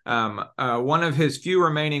Gebrselassie. One of his few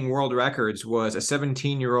remaining world records was a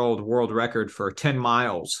 17-year-old world record for 10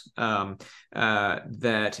 miles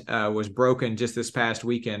that was broken just this past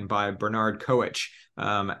weekend by Bernard Koech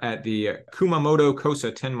at the Kumamoto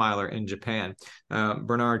Kosa 10-miler in Japan.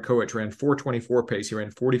 Bernard Koech ran 4:24 pace. He ran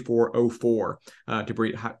 44:04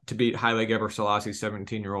 to beat Haile Gebrselassie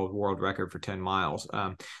 17-year-old world record for 10 miles.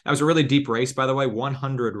 That was a really deep race, by the way.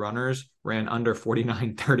 100 runners ran under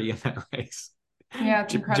 49:30 in that race. Yeah,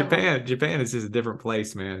 it's incredible. Japan is just a different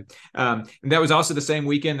place, man. And that was also the same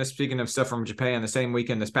weekend. Speaking of stuff from Japan, the same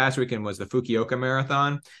weekend, this past weekend, was the Fukuoka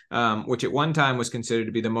Marathon, which at one time was considered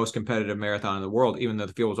to be the most competitive marathon in the world, even though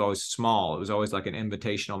the field was always small. It was always like an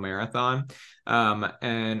invitational marathon.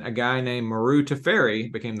 And a guy named Maru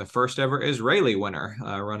Teferi became the first ever Israeli winner,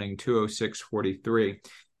 running 2:06:43.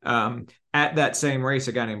 At that same race,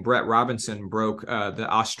 a guy named Brett Robinson broke the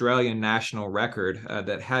Australian national record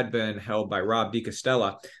that had been held by Rob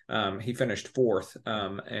DiCostella. He finished fourth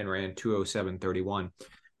and ran 2:07:31.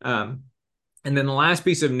 And then the last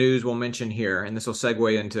piece of news we'll mention here, and this will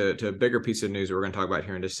segue into a bigger piece of news that we're going to talk about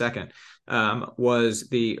here in just a second, was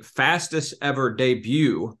the fastest ever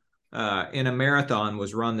debut in a marathon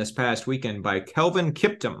was run this past weekend by Kelvin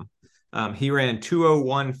Kiptum. He ran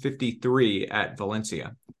 2:01:53 at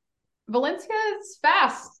Valencia. Valencia is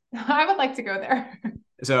fast. I would like to go there.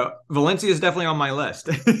 So Valencia is definitely on my list.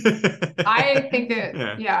 I think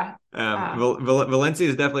that, Yeah. yeah. Valencia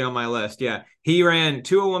is definitely on my list. Yeah. He ran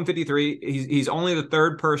 2:01:53. He's only the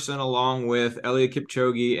third person along with Eliud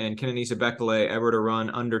Kipchoge and Kenenisa Bekele ever to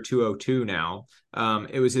run under 2:02 now.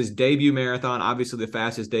 It was his debut marathon, obviously the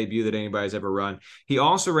fastest debut that anybody's ever run. He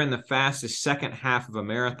also ran the fastest second half of a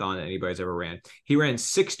marathon that anybody's ever ran. He ran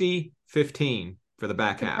 60:15 for the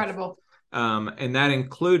back half. Incredible. And that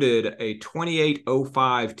included a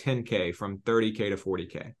 28:05 10K from 30K to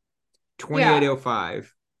 40K.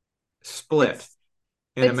 28:05 split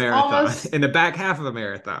in a marathon, almost, in the back half of a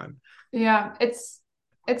marathon. Yeah,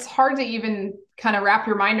 it's hard to even kind of wrap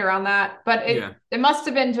your mind around that, but it must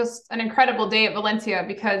have been just an incredible day at Valencia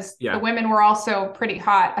because the women were also pretty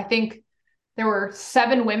hot. I think there were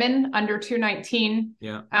 7 women under 219.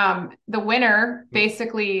 Yeah. The winner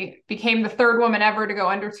basically became the third woman ever to go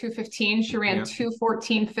under 215. She ran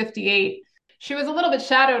 2:14:58. She was a little bit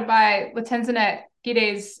shadowed by Letenzinet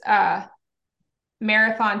Gide's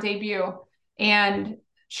marathon debut, and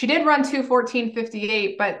she did run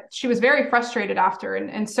 2:14:58, but she was very frustrated after,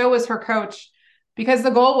 and so was her coach, because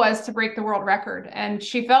the goal was to break the world record. And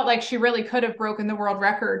she felt like she really could have broken the world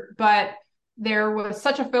record, but there was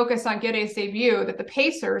such a focus on Gide's debut that the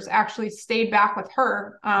pacers actually stayed back with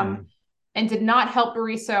her and did not help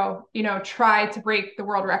Bariso, try to break the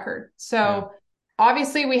world record. So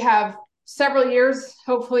obviously we have several years,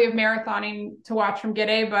 hopefully, of marathoning to watch from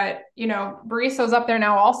Gide, but, Bariso's up there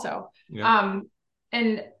now also.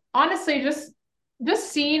 And honestly, just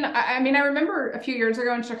seeing, I mean, I remember a few years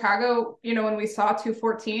ago in Chicago, when we saw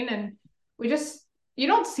 2:14, and you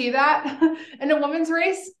don't see that in a women's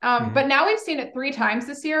race. But now we've seen it 3 times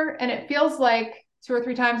this year, and it feels like 2 or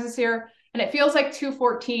 3 times this year. And it feels like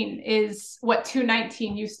 2:14 is what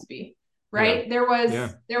 2:19 used to be, right?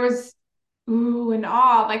 Yeah. There was ooh and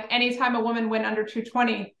ah, like anytime a woman went under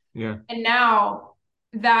 220. Yeah. And now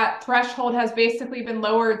that threshold has basically been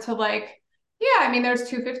lowered to there's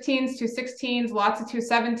 2:15s, 2:16s, lots of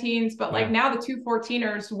 2:17s, but now the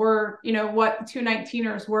 2:14ers were, what the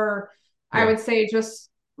 2:19ers were, I would say, just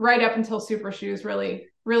right up until Super Shoes really,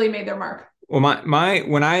 really made their mark. Well,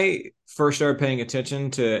 when I first started paying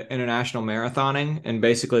attention to international marathoning and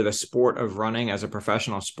basically the sport of running as a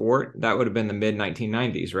professional sport, that would have been the mid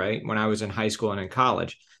 1990s, right? When I was in high school and in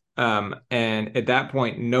college. And at that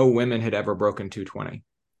point, no women had ever broken 220.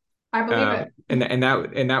 I believe it.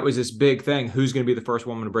 And that was this big thing. Who's going to be the first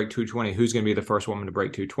woman to break 220? Who's going to be the first woman to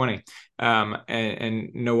break 220? And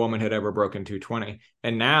no woman had ever broken 220.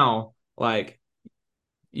 And now,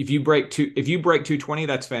 if you break 220,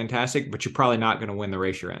 that's fantastic, but you're probably not going to win the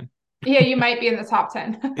race you're in. Yeah, you might be in the top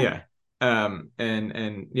 10. Yeah. And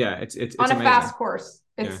it's on a amazing. Fast course.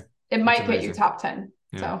 It might get you top 10.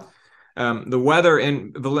 Yeah. So the weather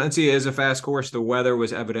in Valencia is a fast course. The weather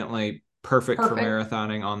was evidently perfect for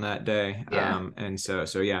marathoning on that day. And so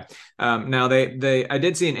yeah. Now I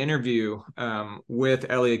did see an interview with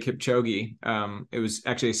Eliud Kipchoge. It was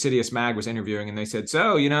actually Citius Mag was interviewing, and they said,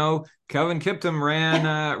 so, Kelvin Kiptum ran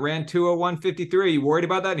 2:01:53. You worried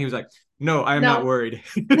about that? And he was like, no, I am not worried.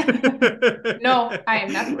 No, I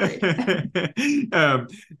am not worried.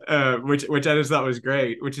 Which I just thought was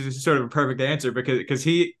great, which is sort of a perfect answer because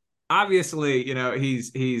he obviously,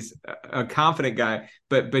 he's a confident guy,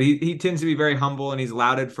 but he tends to be very humble, and he's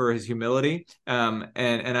lauded for his humility. And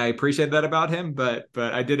I appreciate that about him, but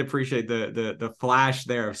I did appreciate the flash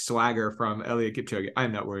there of swagger from Eliud Kipchoge.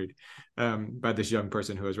 I'm not worried by this young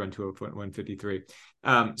person who has run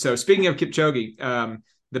 2:01:53. So speaking of Kipchoge,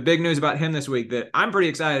 the big news about him this week that I'm pretty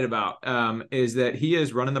excited about is that he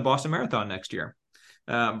is running the Boston Marathon next year.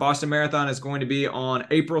 Boston Marathon is going to be on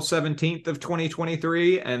April 17th of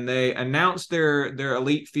 2023, and they announced their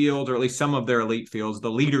elite field, or at least some of their elite fields, the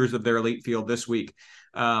leaders of their elite field this week.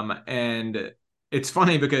 And it's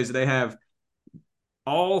funny because they have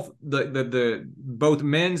all the both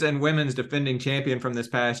men's and women's defending champion from this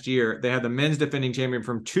past year. They have the men's defending champion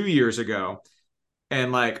from 2 years ago.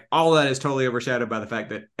 And all that is totally overshadowed by the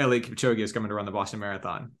fact that Eliud Kipchoge is coming to run the Boston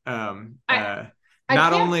Marathon.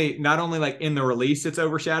 Not only in the release it's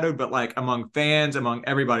overshadowed, but among fans, among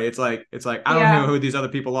everybody, it's like I don't know who these other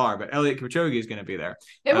people are, but Eliud Kipchoge is going to be there.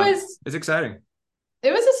 It's exciting.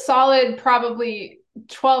 It was a solid probably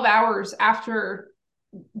 12 hours after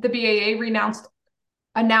the BAA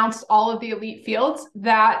announced all of the elite fields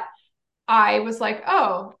that I was like,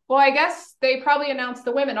 oh, well, I guess they probably announced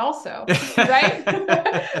the women also, right?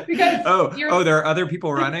 Because there are other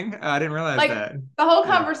people running? I didn't realize that. The whole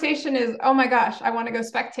conversation is, oh my gosh, I want to go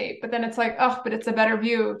spectate. But then it's like, oh, but it's a better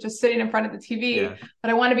view just sitting in front of the TV. Yeah.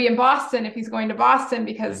 But I want to be in Boston if he's going to Boston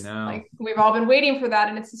because we've all been waiting for that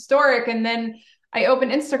and it's historic. And then I open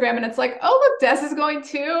Instagram and it's like, oh look, Des is going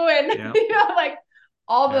too, and Yeah. like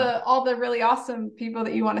Yeah. all the really awesome people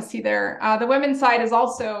that you want to see there. The women's side is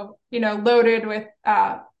also loaded with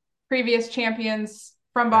previous champions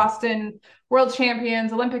from Yeah. Boston, world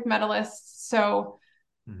champions, Olympic medalists. So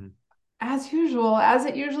Mhm. as usual, as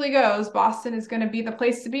it usually goes, Boston is going to be the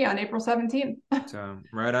place to be on April 17th. So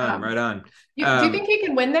right on, um, right on. do you think he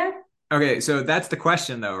can win there? Okay, so that's the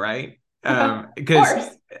question though, right? Of Because course.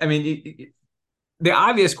 I mean, the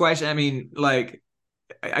obvious question, I mean, like,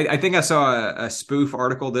 I think I saw a spoof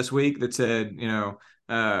article this week that said,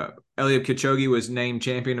 Eliud Kipchoge was named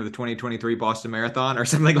champion of the 2023 Boston Marathon or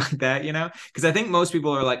something like that, because I think most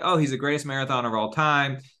people are like, oh, he's the greatest marathoner of all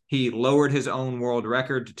time. He lowered his own world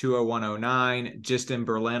record to 2:01:09 just in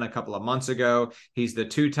Berlin a couple of months ago. He's the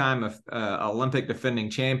two-time Olympic defending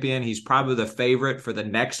champion. He's probably the favorite for the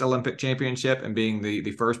next Olympic championship and being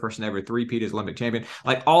the first person ever three-peat as Olympic champion.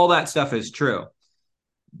 Like all that stuff is true,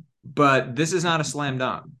 but this is not a slam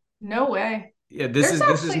dunk. No way. Yeah, There's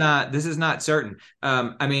actually this is not certain.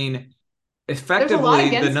 I mean, there's a lot effectively,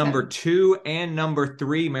 the against number him. 2 and number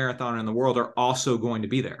 3 marathoner in the world are also going to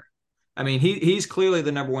be there. I mean, he's clearly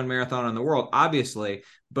the number 1 marathoner in the world, obviously,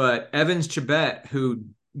 but Evans Chebet, who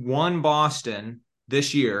won Boston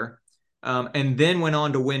this year, and then went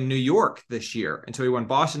on to win New York this year, and so he won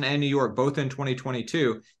Boston and New York both in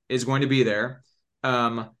 2022, is going to be there.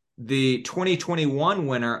 The 2021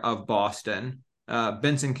 winner of Boston,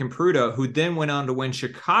 Benson Kipruto, who then went on to win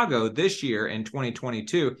Chicago this year in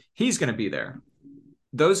 2022, he's going to be there.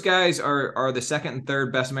 Those guys are the second and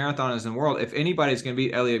third best marathoners in the world. If anybody's going to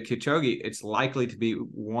beat Eliud Kipchoge, it's likely to be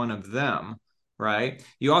one of them, right?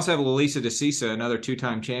 You also have Lalisa DeCisa, another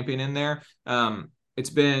two-time champion in there. It's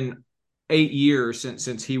been 8 years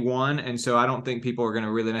since he won, and so I don't think people are going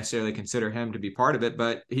to really necessarily consider him to be part of it,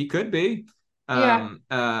 but he could be. Yeah.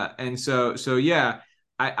 And so yeah,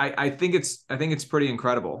 I think it's pretty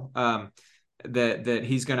incredible. That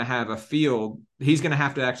he's going to have a field. He's going to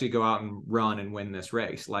have to actually go out and run and win this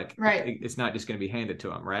race. Like Right. it's not just going to be handed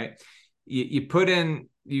to him, right? You put in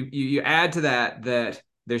you add to that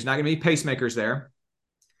there's not going to be pacemakers there,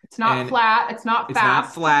 It's not and flat. It's not it's not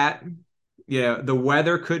fast. flat. The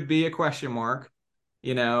weather could be a question mark.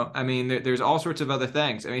 I mean, there's all sorts of other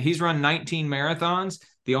things. I mean, he's run 19 marathons.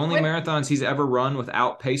 The only What? marathons he's ever run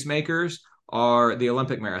without pacemakers are the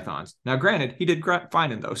Olympic marathons. Now, granted, he did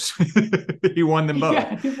fine in those. He won them both,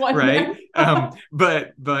 Yeah, he won right? them.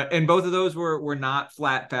 But and both of those were not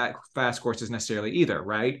fast courses necessarily either,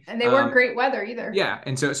 right? And they weren't great weather either. Yeah,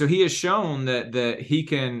 and so he has shown that he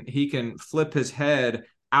can flip his head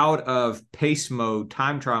out of pace mode,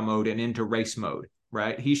 time trial mode, and into race mode,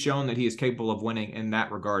 right? He's shown that he is capable of winning in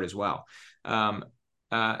that regard as well.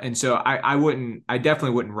 And so I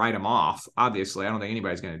definitely wouldn't write him off. Obviously, I don't think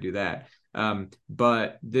anybody's going to do that.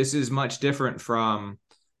 But this is much different from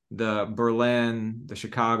the Berlin, the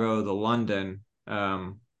Chicago, the London,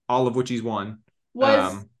 all of which he's won,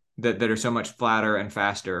 Was that are so much flatter and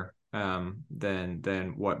faster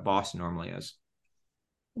than what Boston normally is.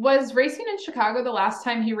 was racing in Chicago the last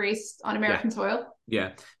time he raced on Yeah. American soil?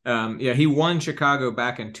 Yeah. He won Chicago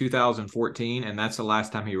back in 2014, and that's the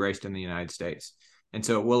last time he raced in the United States. And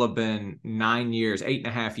so it will have been 9 years,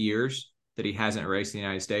 8.5 years that he hasn't raced in the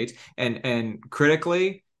United States. And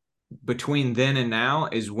critically, between then and now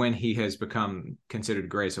is when he has become considered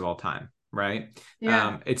greatest of all time, right?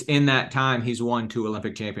 Yeah. It's in that time he's won 2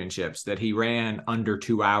 Olympic championships, that he ran under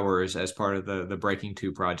 2 hours as part of the Breaking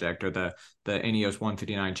 2 project, or the Ineos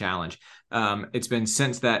 159 challenge. It's been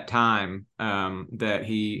since that time that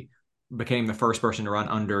he became the first person to run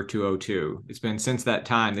under 2:02. It's been since that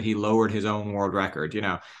time that he lowered his own world record.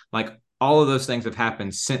 Like all of those things have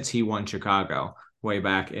happened since he won Chicago way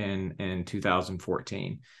back in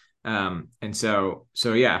 2014. And so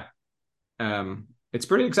yeah, it's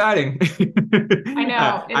pretty exciting. I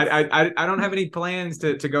know. I don't have any plans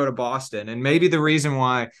to go to Boston, and maybe the reason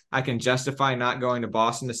why I can justify not going to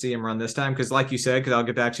Boston to see him run this time, because like you said, because I'll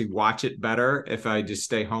get to actually watch it better if I just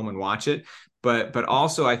stay home and watch it. But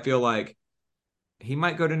also I feel like he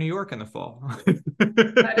might go to New York in the fall.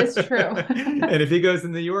 That is true. And if he goes to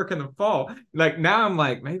New York in the fall, like now I'm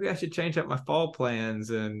like, maybe I should change up my fall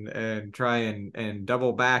plans and try and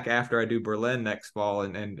double back after I do Berlin next fall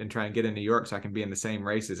and try and get in New York so I can be in the same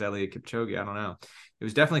race as Eliud Kipchoge. I don't know. It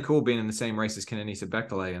was definitely cool being in the same race as Kenenisa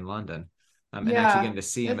Bekele in London, and actually getting to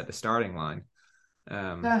see him at the starting line.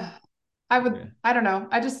 I don't know.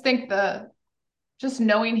 I just think just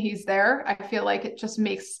knowing he's there, I feel like it just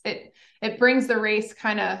makes it brings the race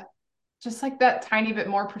kind of just like that tiny bit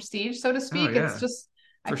more prestige, so to speak. Oh, yeah, It's just,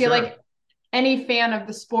 I for feel sure. like any fan of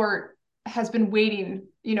the sport has been waiting,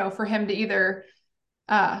 for him to either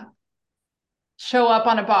show up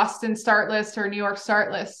on a Boston start list or a New York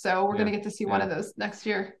start list. So we're going to get to see one of those next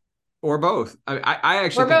year. Or both. I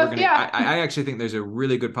actually think we're going to, I actually think there's a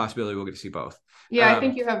really good possibility we'll get to see both. Yeah, I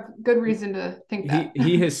think you have good reason to think that.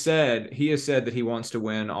 He has said that he wants to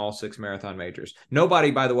win all 6 marathon majors. Nobody,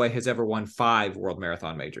 by the way, has ever won 5 world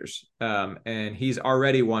marathon majors. And he's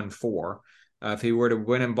already won 4. If he were to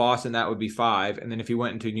win in Boston, that would be 5. And then if he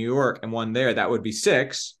went into New York and won there, that would be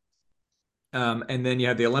 6. And then you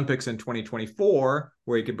have the Olympics in 2024,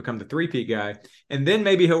 where he could become the 3-peat guy. And then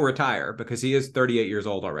maybe he'll retire because he is 38 years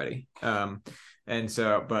old already. And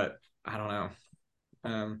so, but I don't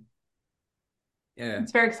know. Yeah.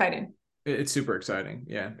 It's very exciting. It's super exciting.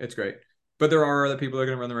 Yeah, it's great. But there are other people that are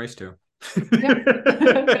going to run the race too. Yep.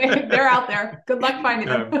 They're out there. Good luck finding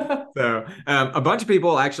them. A bunch of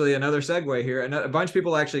people actually, another segue here, a bunch of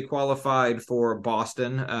people actually qualified for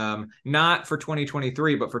Boston, not for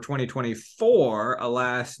 2023, but for 2024,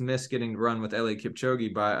 alas, missed getting run with Eliud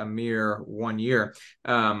Kipchoge by a mere 1 year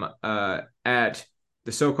at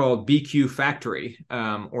the so-called BQ Factory,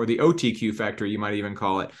 or the OTQ Factory, you might even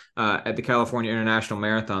call it, at the California International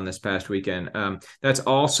Marathon this past weekend. That's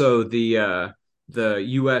also the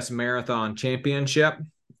U.S. Marathon Championship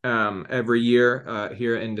every year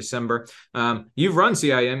here in December. You've run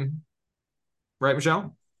CIM, right,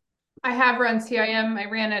 Michelle? I have run CIM. I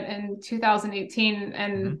ran it in 2018,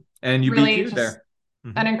 and you really BQ'd there.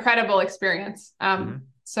 An incredible experience.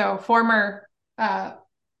 So former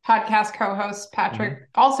podcast co-host Patrick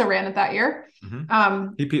also ran it that year.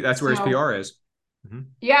 That's where his PR is.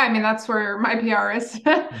 Yeah, I mean, that's where my PR is.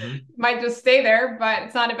 Might just stay there, but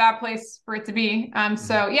it's not a bad place for it to be.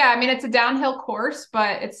 So yeah, I mean, it's a downhill course,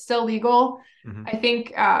 but it's still legal. I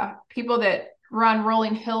think people that run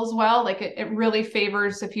rolling hills well, like it really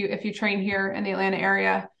favors if you train here in the Atlanta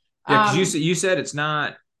area. Yeah, because you said it's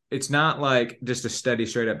not like just a steady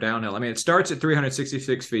straight up downhill. I mean, it starts at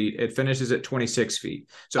 366 feet, it finishes at 26 feet.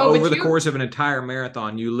 So over the course of an entire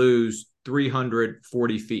marathon, you lose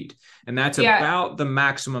 340 feet, and that's about the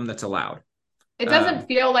maximum that's allowed. It doesn't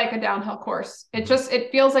feel like a downhill course.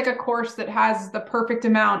 It feels like a course that has the perfect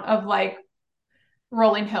amount of like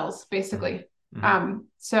rolling hills, basically.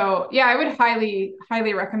 So yeah, I would highly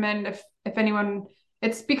recommend if anyone.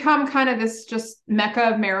 It's become kind of this just mecca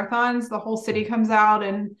of marathons. The whole city comes out,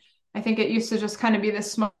 and I think it used to just kind of be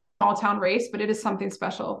this small town race, but it is something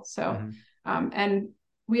special. So, and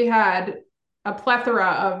we had a plethora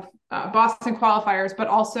of Boston qualifiers, but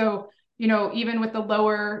also, even with the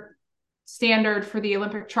lower standard for the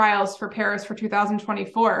Olympic trials for Paris for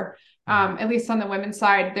 2024, at least on the women's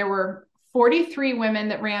side, there were 43 women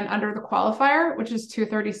that ran under the qualifier, which is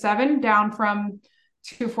 237, down from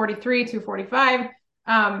 243, 245.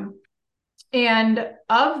 And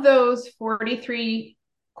of those 43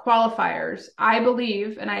 qualifiers, I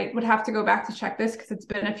believe, and I would have to go back to check this because it's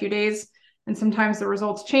been a few days and sometimes the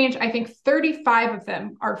results change. I think 35 of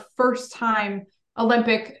them are first-time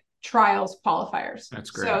Olympic trials qualifiers. That's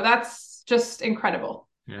great. So that's just incredible.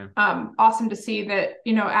 Yeah. Awesome to see that,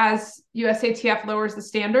 as USATF lowers the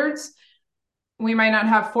standards, we might not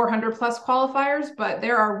have 400 plus qualifiers, but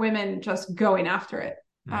there are women just going after it.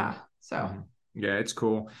 Yeah, it's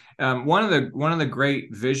cool. One of the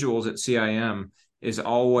great visuals at CIM is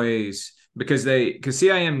always because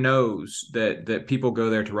CIM knows that people go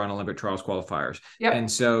there to run Olympic trials qualifiers. Yep. And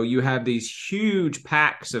so you have these huge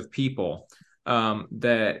packs of people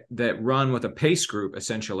that run with a pace group,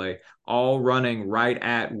 essentially, all running right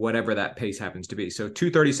at whatever that pace happens to be. So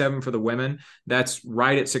 237 for the women, that's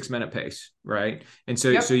right at 6-minute pace, right? And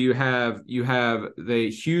so so you have the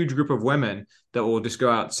huge group of women that will just go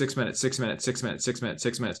out 6 minutes, 6 minutes, 6 minutes, 6 minutes,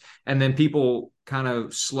 6 minutes. And then people kind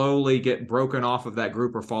of slowly get broken off of that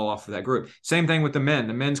group or fall off of that group. Same thing with the men.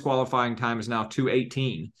 The men's qualifying time is now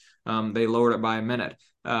 2:18. They lowered it by a minute.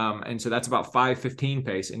 And so that's about 5:15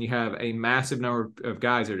 pace. And you have a massive number of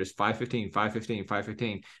guys that are just 5:15, 5:15,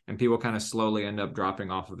 5:15. And people kind of slowly end up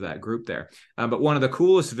dropping off of that group there. But one of the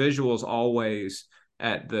coolest visuals always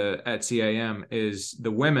at CIM is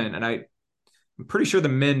the women. And I'm pretty sure the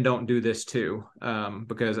men don't do this too,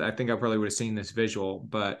 because I think I probably would have seen this visual.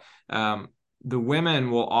 But the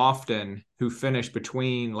women will often, who finish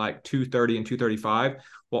between like 2:30 and 2:35,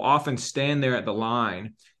 will often stand there at the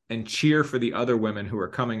line and cheer for the other women who are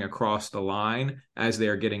coming across the line as they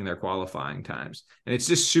are getting their qualifying times. And it's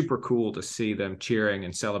just super cool to see them cheering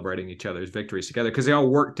and celebrating each other's victories together because they all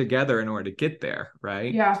work together in order to get there,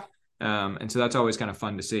 right? Yeah. And so that's always kind of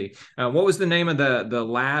fun to see. What was the name of the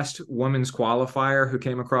last women's qualifier who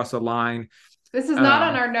came across the line? This is not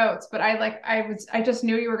on our notes, but I just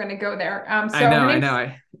knew you were going to go there. I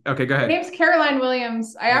know. Okay, go ahead. Her name's Caroline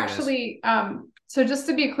Williams. I actually So just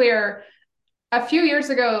to be clear, a few years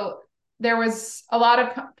ago, there was a lot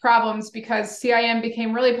of problems because CIM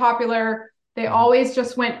became really popular. They always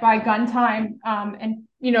just went by gun time. And,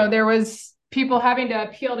 there was people having to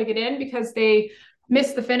appeal to get in because they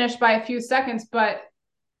missed the finish by a few seconds. But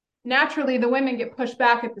naturally, the women get pushed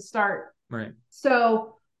back at the start. Right.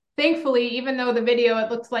 So thankfully, even though the video,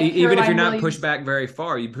 it looks like even if you're not pushed back very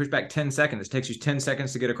far, you push back 10 seconds. It takes you 10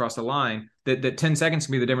 seconds to get across the line. That 10 seconds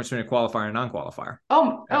can be the difference between a qualifier and a non-qualifier.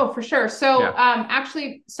 Oh, for sure. So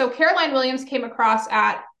actually, Caroline Williams came across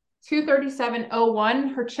at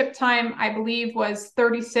 2:37:01. Her chip time, I believe, was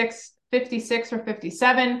 36:56 or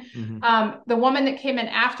 57. The woman that came in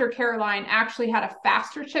after Caroline actually had a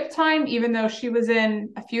faster chip time, even though she was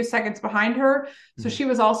in a few seconds behind her. So she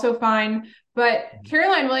was also fine. But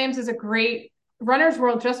Caroline Williams is a great Runner's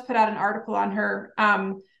World just put out an article on her.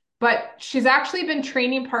 But she's actually been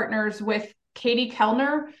training partners with Katie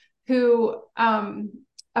Kellner, who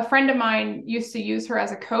a friend of mine used to use her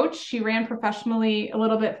as a coach. She ran professionally a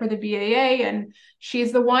little bit for the BAA, and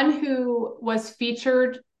she's the one who was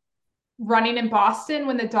featured running in Boston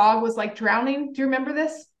when the dog was like drowning. Do you remember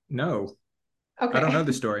this? No. Okay. I don't know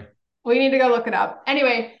the story. We need to go look it up.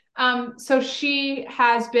 Anyway, so she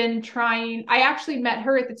has been trying. I actually met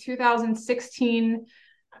her at the 2016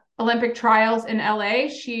 Olympic trials in LA.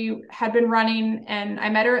 She had been running, and I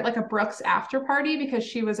met her at like a Brooks after party because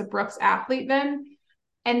she was a Brooks athlete then.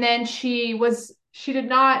 And then she did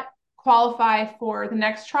not qualify for the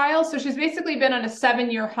next trial. So she's basically been on a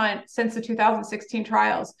 7-year hunt since the 2016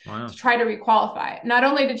 trials to try to requalify. Not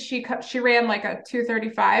only did she ran like a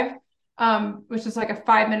 2:35, which is like a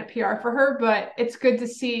 5-minute PR for her, but it's good to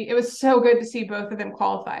see. It was so good to see both of them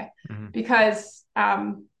qualify because,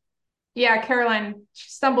 Caroline, she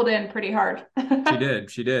stumbled in pretty hard.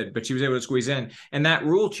 She did, but she was able to squeeze in. And that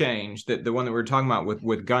rule change, that the one that we were talking about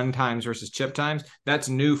with gun times versus chip times, that's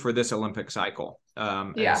new for this Olympic cycle.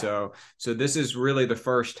 And so this is really the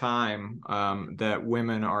first time that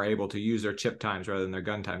women are able to use their chip times rather than their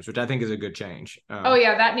gun times, which I think is a good change.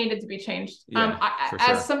 That needed to be changed.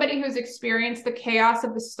 As somebody who's experienced the chaos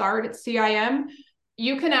of the start at CIM,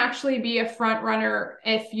 you can actually be a front runner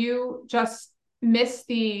if you just miss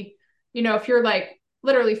if you're like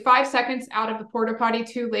literally 5 seconds out of the porta potty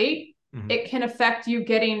too late, it can affect you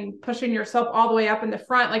pushing yourself all the way up in the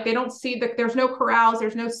front. Like they don't see there's no corrals,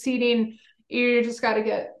 there's no seating. You just got to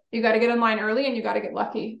get in line early, and you got to get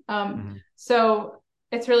lucky. So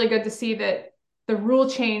it's really good to see that the rule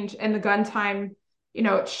change and the gun time,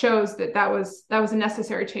 it shows that was a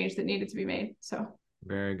necessary change that needed to be made. So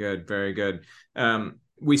very good. Very good.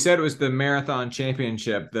 We said it was the marathon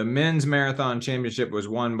championship. The men's marathon championship was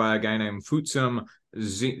won by a guy named Futsum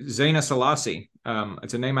Zainasalasi.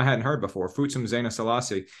 It's a name I hadn't heard before, Futsum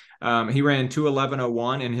Zainasalasi. He ran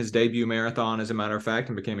 2:11:01 in his debut marathon, as a matter of fact,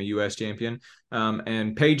 and became a U.S. champion.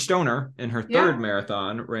 And Paige Stoner, in her third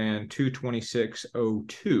marathon, ran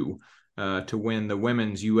 2:26:02 to win the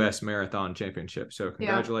women's U.S. marathon championship. So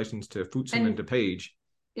congratulations to Futsum and to Paige.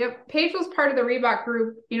 Yep. Paige was part of the Reebok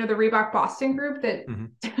group, the Reebok Boston group that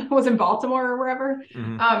was in Baltimore or wherever.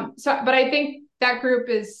 But I think that group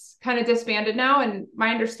is kind of disbanded now. And my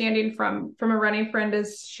understanding from a running friend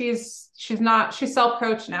is she's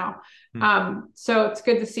self-coached now. So it's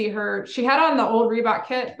good to see her. She had on the old Reebok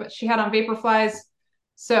kit, but she had on Vaporflies.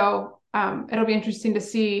 So it'll be interesting to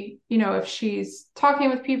see, if she's talking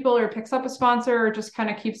with people or picks up a sponsor or just kind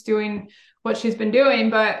of keeps doing what she's been doing,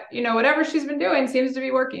 but whatever she's been doing seems to be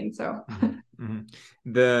working. So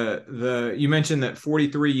you mentioned that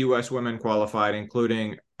 43 U.S. women qualified,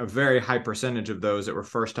 including a very high percentage of those that were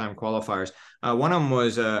first-time qualifiers. One of them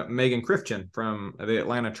was Megan Christian from the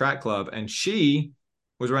Atlanta Track Club, and she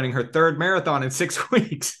was running her third marathon in 6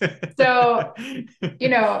 weeks. So,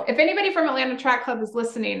 if anybody from Atlanta Track Club is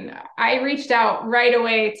listening, I reached out right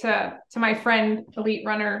away to my friend, elite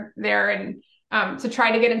runner there, and to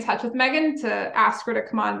try to get in touch with Megan to ask her to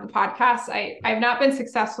come on the podcast. I've not been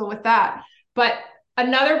successful with that, but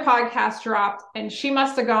another podcast dropped, and she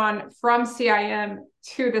must have gone from CIM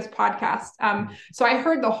to this podcast. So I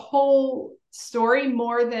heard the whole story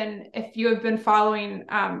more than if you have been following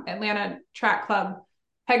Atlanta Track Club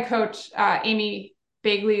head coach Amy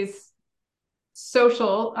Bagley's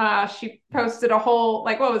social. She posted a whole,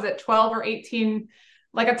 12 or 18,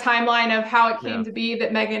 like a timeline of how it came to be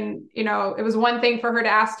that Megan, it was one thing for her to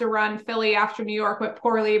ask to run Philly after New York went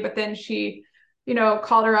poorly, but then she,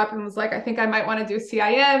 called her up and was like, I think I might want to do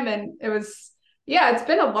CIM. And it was, it's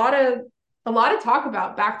been a lot of talk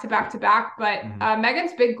about back to back, but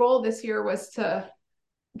Megan's big goal this year was to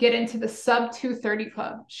get into the sub 2:30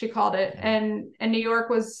 club, she called it. And New York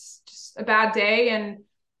was just a bad day. And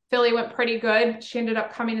Filly went pretty good. She ended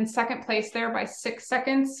up coming in second place there by 6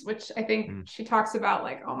 seconds, which I think she talks about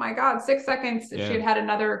like, oh my God, 6 seconds. If she had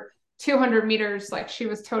another 200 meters, like she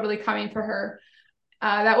was totally coming for her.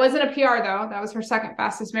 That wasn't a PR though. That was her second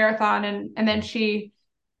fastest marathon. And then she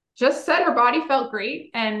just said her body felt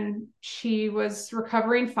great and she was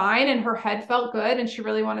recovering fine and her head felt good and she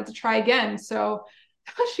really wanted to try again. So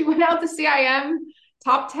she went out to CIM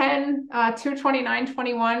top 10,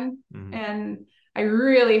 2:29:21. And I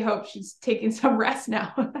really hope she's taking some rest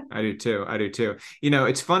now. I do too.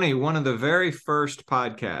 It's funny. One of the very first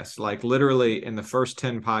podcasts, like literally in the first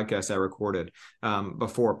 10 podcasts I recorded,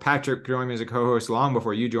 before Patrick joined me as a co-host, long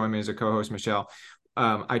before you joined me as a co-host, Michelle,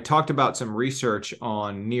 I talked about some research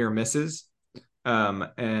on near misses,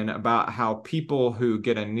 and about how people who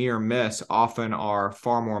get a near miss often are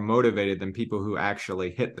far more motivated than people who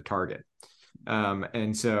actually hit the target.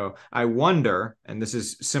 And so I wonder, and this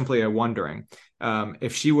is simply a wondering,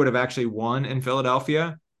 if she would have actually won in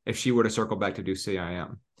Philadelphia, if she would have circled back to do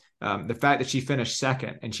CIM. The fact that she finished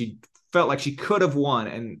second and she felt like she could have won,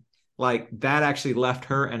 and like that actually left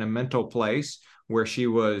her in a mental place where she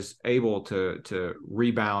was able to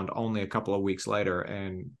rebound only a couple of weeks later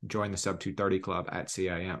and join the sub 230 club at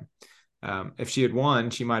CIM. If she had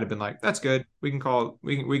won, she might have been like, that's good. We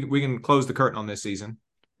can close the curtain on this season.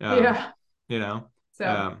 So yeah.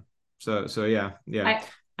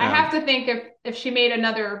 I have to think if she made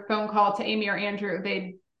another phone call to Amy or Andrew,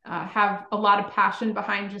 they'd have a lot of passion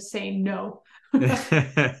behind just saying no.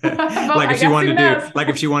 Like if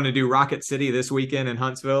she wanted to do Rocket City this weekend in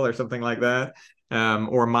Huntsville or something like that,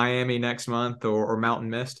 or Miami next month, or Mountain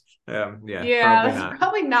Mist.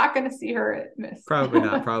 Probably not going to see her at Mist.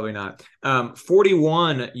 Probably not.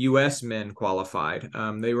 41 U.S. men qualified.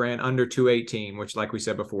 They ran under 2:18, which, like we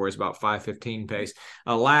said before, is about 5:15 pace.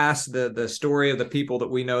 Alas, the story of the people that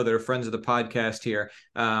we know that are friends of the podcast here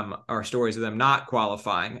are stories of them not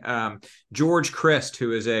qualifying. George Christ,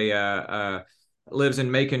 who is lives in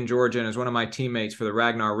Macon, Georgia, and is one of my teammates for the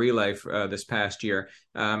Ragnar Relay this past year.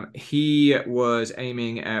 He was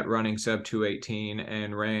aiming at running sub 2:18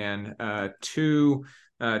 and ran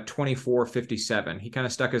 2:24:57. He kind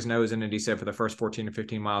of stuck his nose in it, he said, for the first 14 to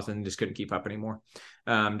 15 miles and just couldn't keep up anymore.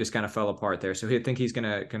 Just kind of fell apart there. So I think he's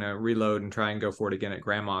gonna reload and try and go for it again at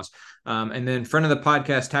Grandma's. And then friend of the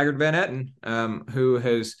podcast, Taggart Van Etten, who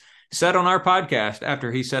has said on our podcast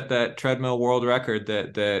after he set that treadmill world record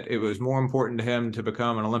that it was more important to him to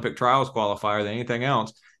become an Olympic trials qualifier than anything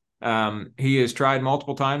else. He has tried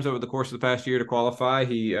multiple times over the course of the past year to qualify.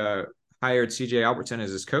 He hired CJ Albertson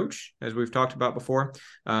as his coach, as we've talked about before.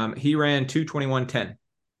 He ran 2:21:10.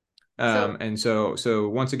 And so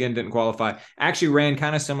once again, didn't qualify. Actually ran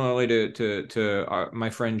kind of similarly to my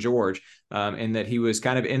friend George, in that he was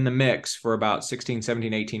kind of in the mix for about 16,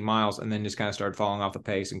 17, 18 miles, and then just kind of started falling off the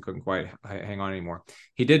pace and couldn't quite hang on anymore.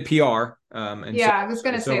 He did PR. I was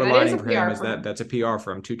going to say that is a PR for him. That's a PR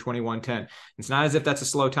for him, 2:21:10. It's not as if that's a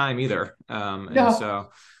slow time either. No.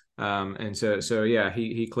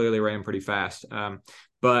 He clearly ran pretty fast.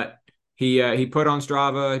 But he put on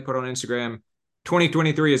Strava, he put on Instagram,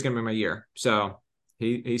 2023 is going to be my year. So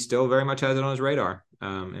he still very much has it on his radar.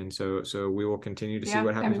 And so we will continue to see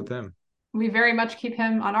what happens with him. We very much keep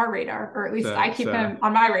him on our radar, or at least I keep him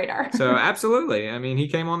on my radar. So absolutely. I mean, he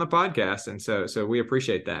came on the podcast, and so we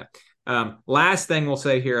appreciate that. Last thing we'll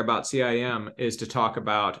say here about CIM is to talk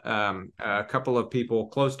about a couple of people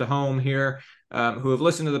close to home here who have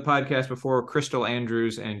listened to the podcast before. Crystal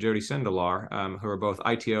Andrews and Jody Sindelar, who are both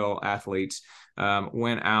ITL athletes,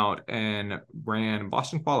 went out and ran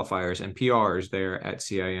Boston qualifiers and PRs there at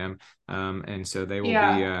CIM, and so they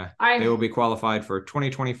will be qualified for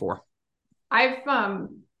 2024. I've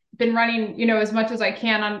been running, as much as I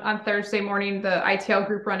can on Thursday morning, the ITL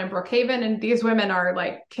group run in Brookhaven, and these women are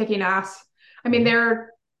like kicking ass. I mean,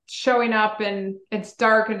 they're showing up and it's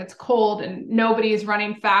dark and it's cold and nobody's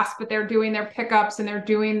running fast, but they're doing their pickups and they're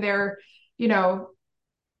doing their,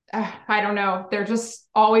 I don't know. They're just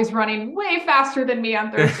always running way faster than me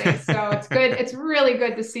on Thursdays. So it's good. It's really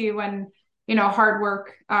good to see when, hard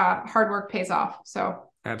work pays off. So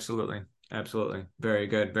Absolutely. Very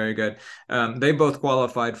good. They both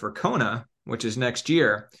qualified for Kona, which is next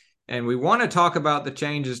year. And we want to talk about the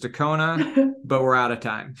changes to Kona, but we're out of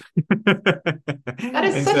time. That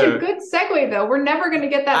is such a good segue, though. We're never going to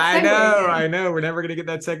get that segue. I know. We're never going to get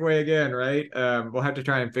that segue again, right? We'll have to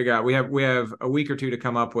try and figure out. We have a week or two to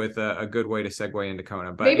come up with a good way to segue into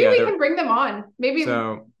Kona. But maybe we can bring them on. Maybe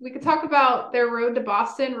we could talk about their road to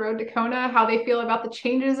Boston, road to Kona, how they feel about the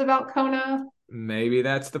changes about Kona. Maybe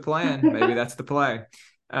that's the plan. Maybe that's the play.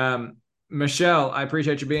 Michelle, I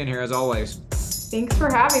appreciate you being here as always. Thanks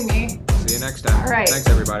for having me. See you next time. All right. Thanks,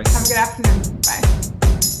 everybody. Have a good afternoon. Bye.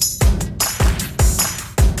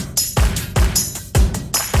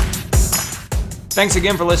 Thanks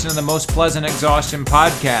again for listening to the Most Pleasant Exhaustion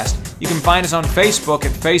podcast. You can find us on Facebook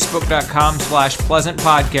at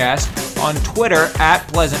facebook.com/pleasantpodcast, on Twitter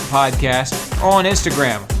 @pleasantpodcast, or on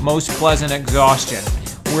Instagram, Most Pleasant Exhaustion.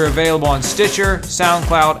 We're available on Stitcher,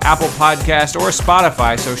 SoundCloud, Apple Podcast, or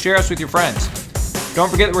Spotify, so share us with your friends. Don't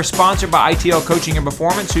forget that we're sponsored by ITL Coaching and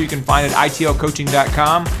Performance, who you can find at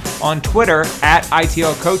itlcoaching.com, on Twitter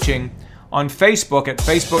 @itlcoaching, on Facebook at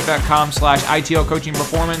facebook.com/ITL Coaching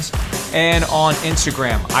Performance, and on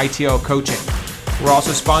Instagram, ITL Coaching. We're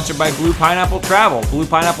also sponsored by Blue Pineapple Travel,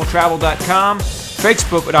 bluepineappletravel.com,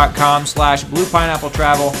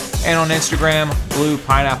 facebook.com/bluepineappletravel, and on Instagram, Blue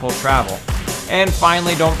Pineapple Travel. And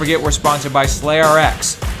finally, don't forget we're sponsored by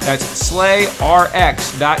SlayRx. That's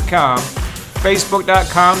slayrx.com,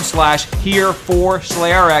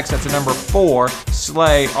 facebook.com/here4SlayRx, that's the number 4,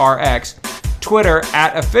 SlayRx, Twitter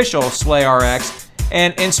 @officialSlayRx,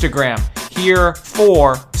 and Instagram,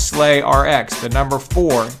 here4SlayRx, the number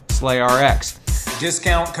 4, SlayRx.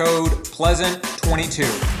 Discount code PLEASANT22.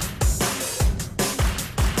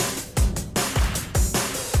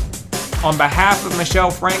 On behalf of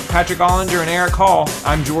Michelle Frank, Patrick Ollinger, and Eric Hall,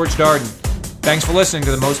 I'm George Darden. Thanks for listening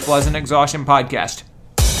to the Most Pleasant Exhaustion podcast.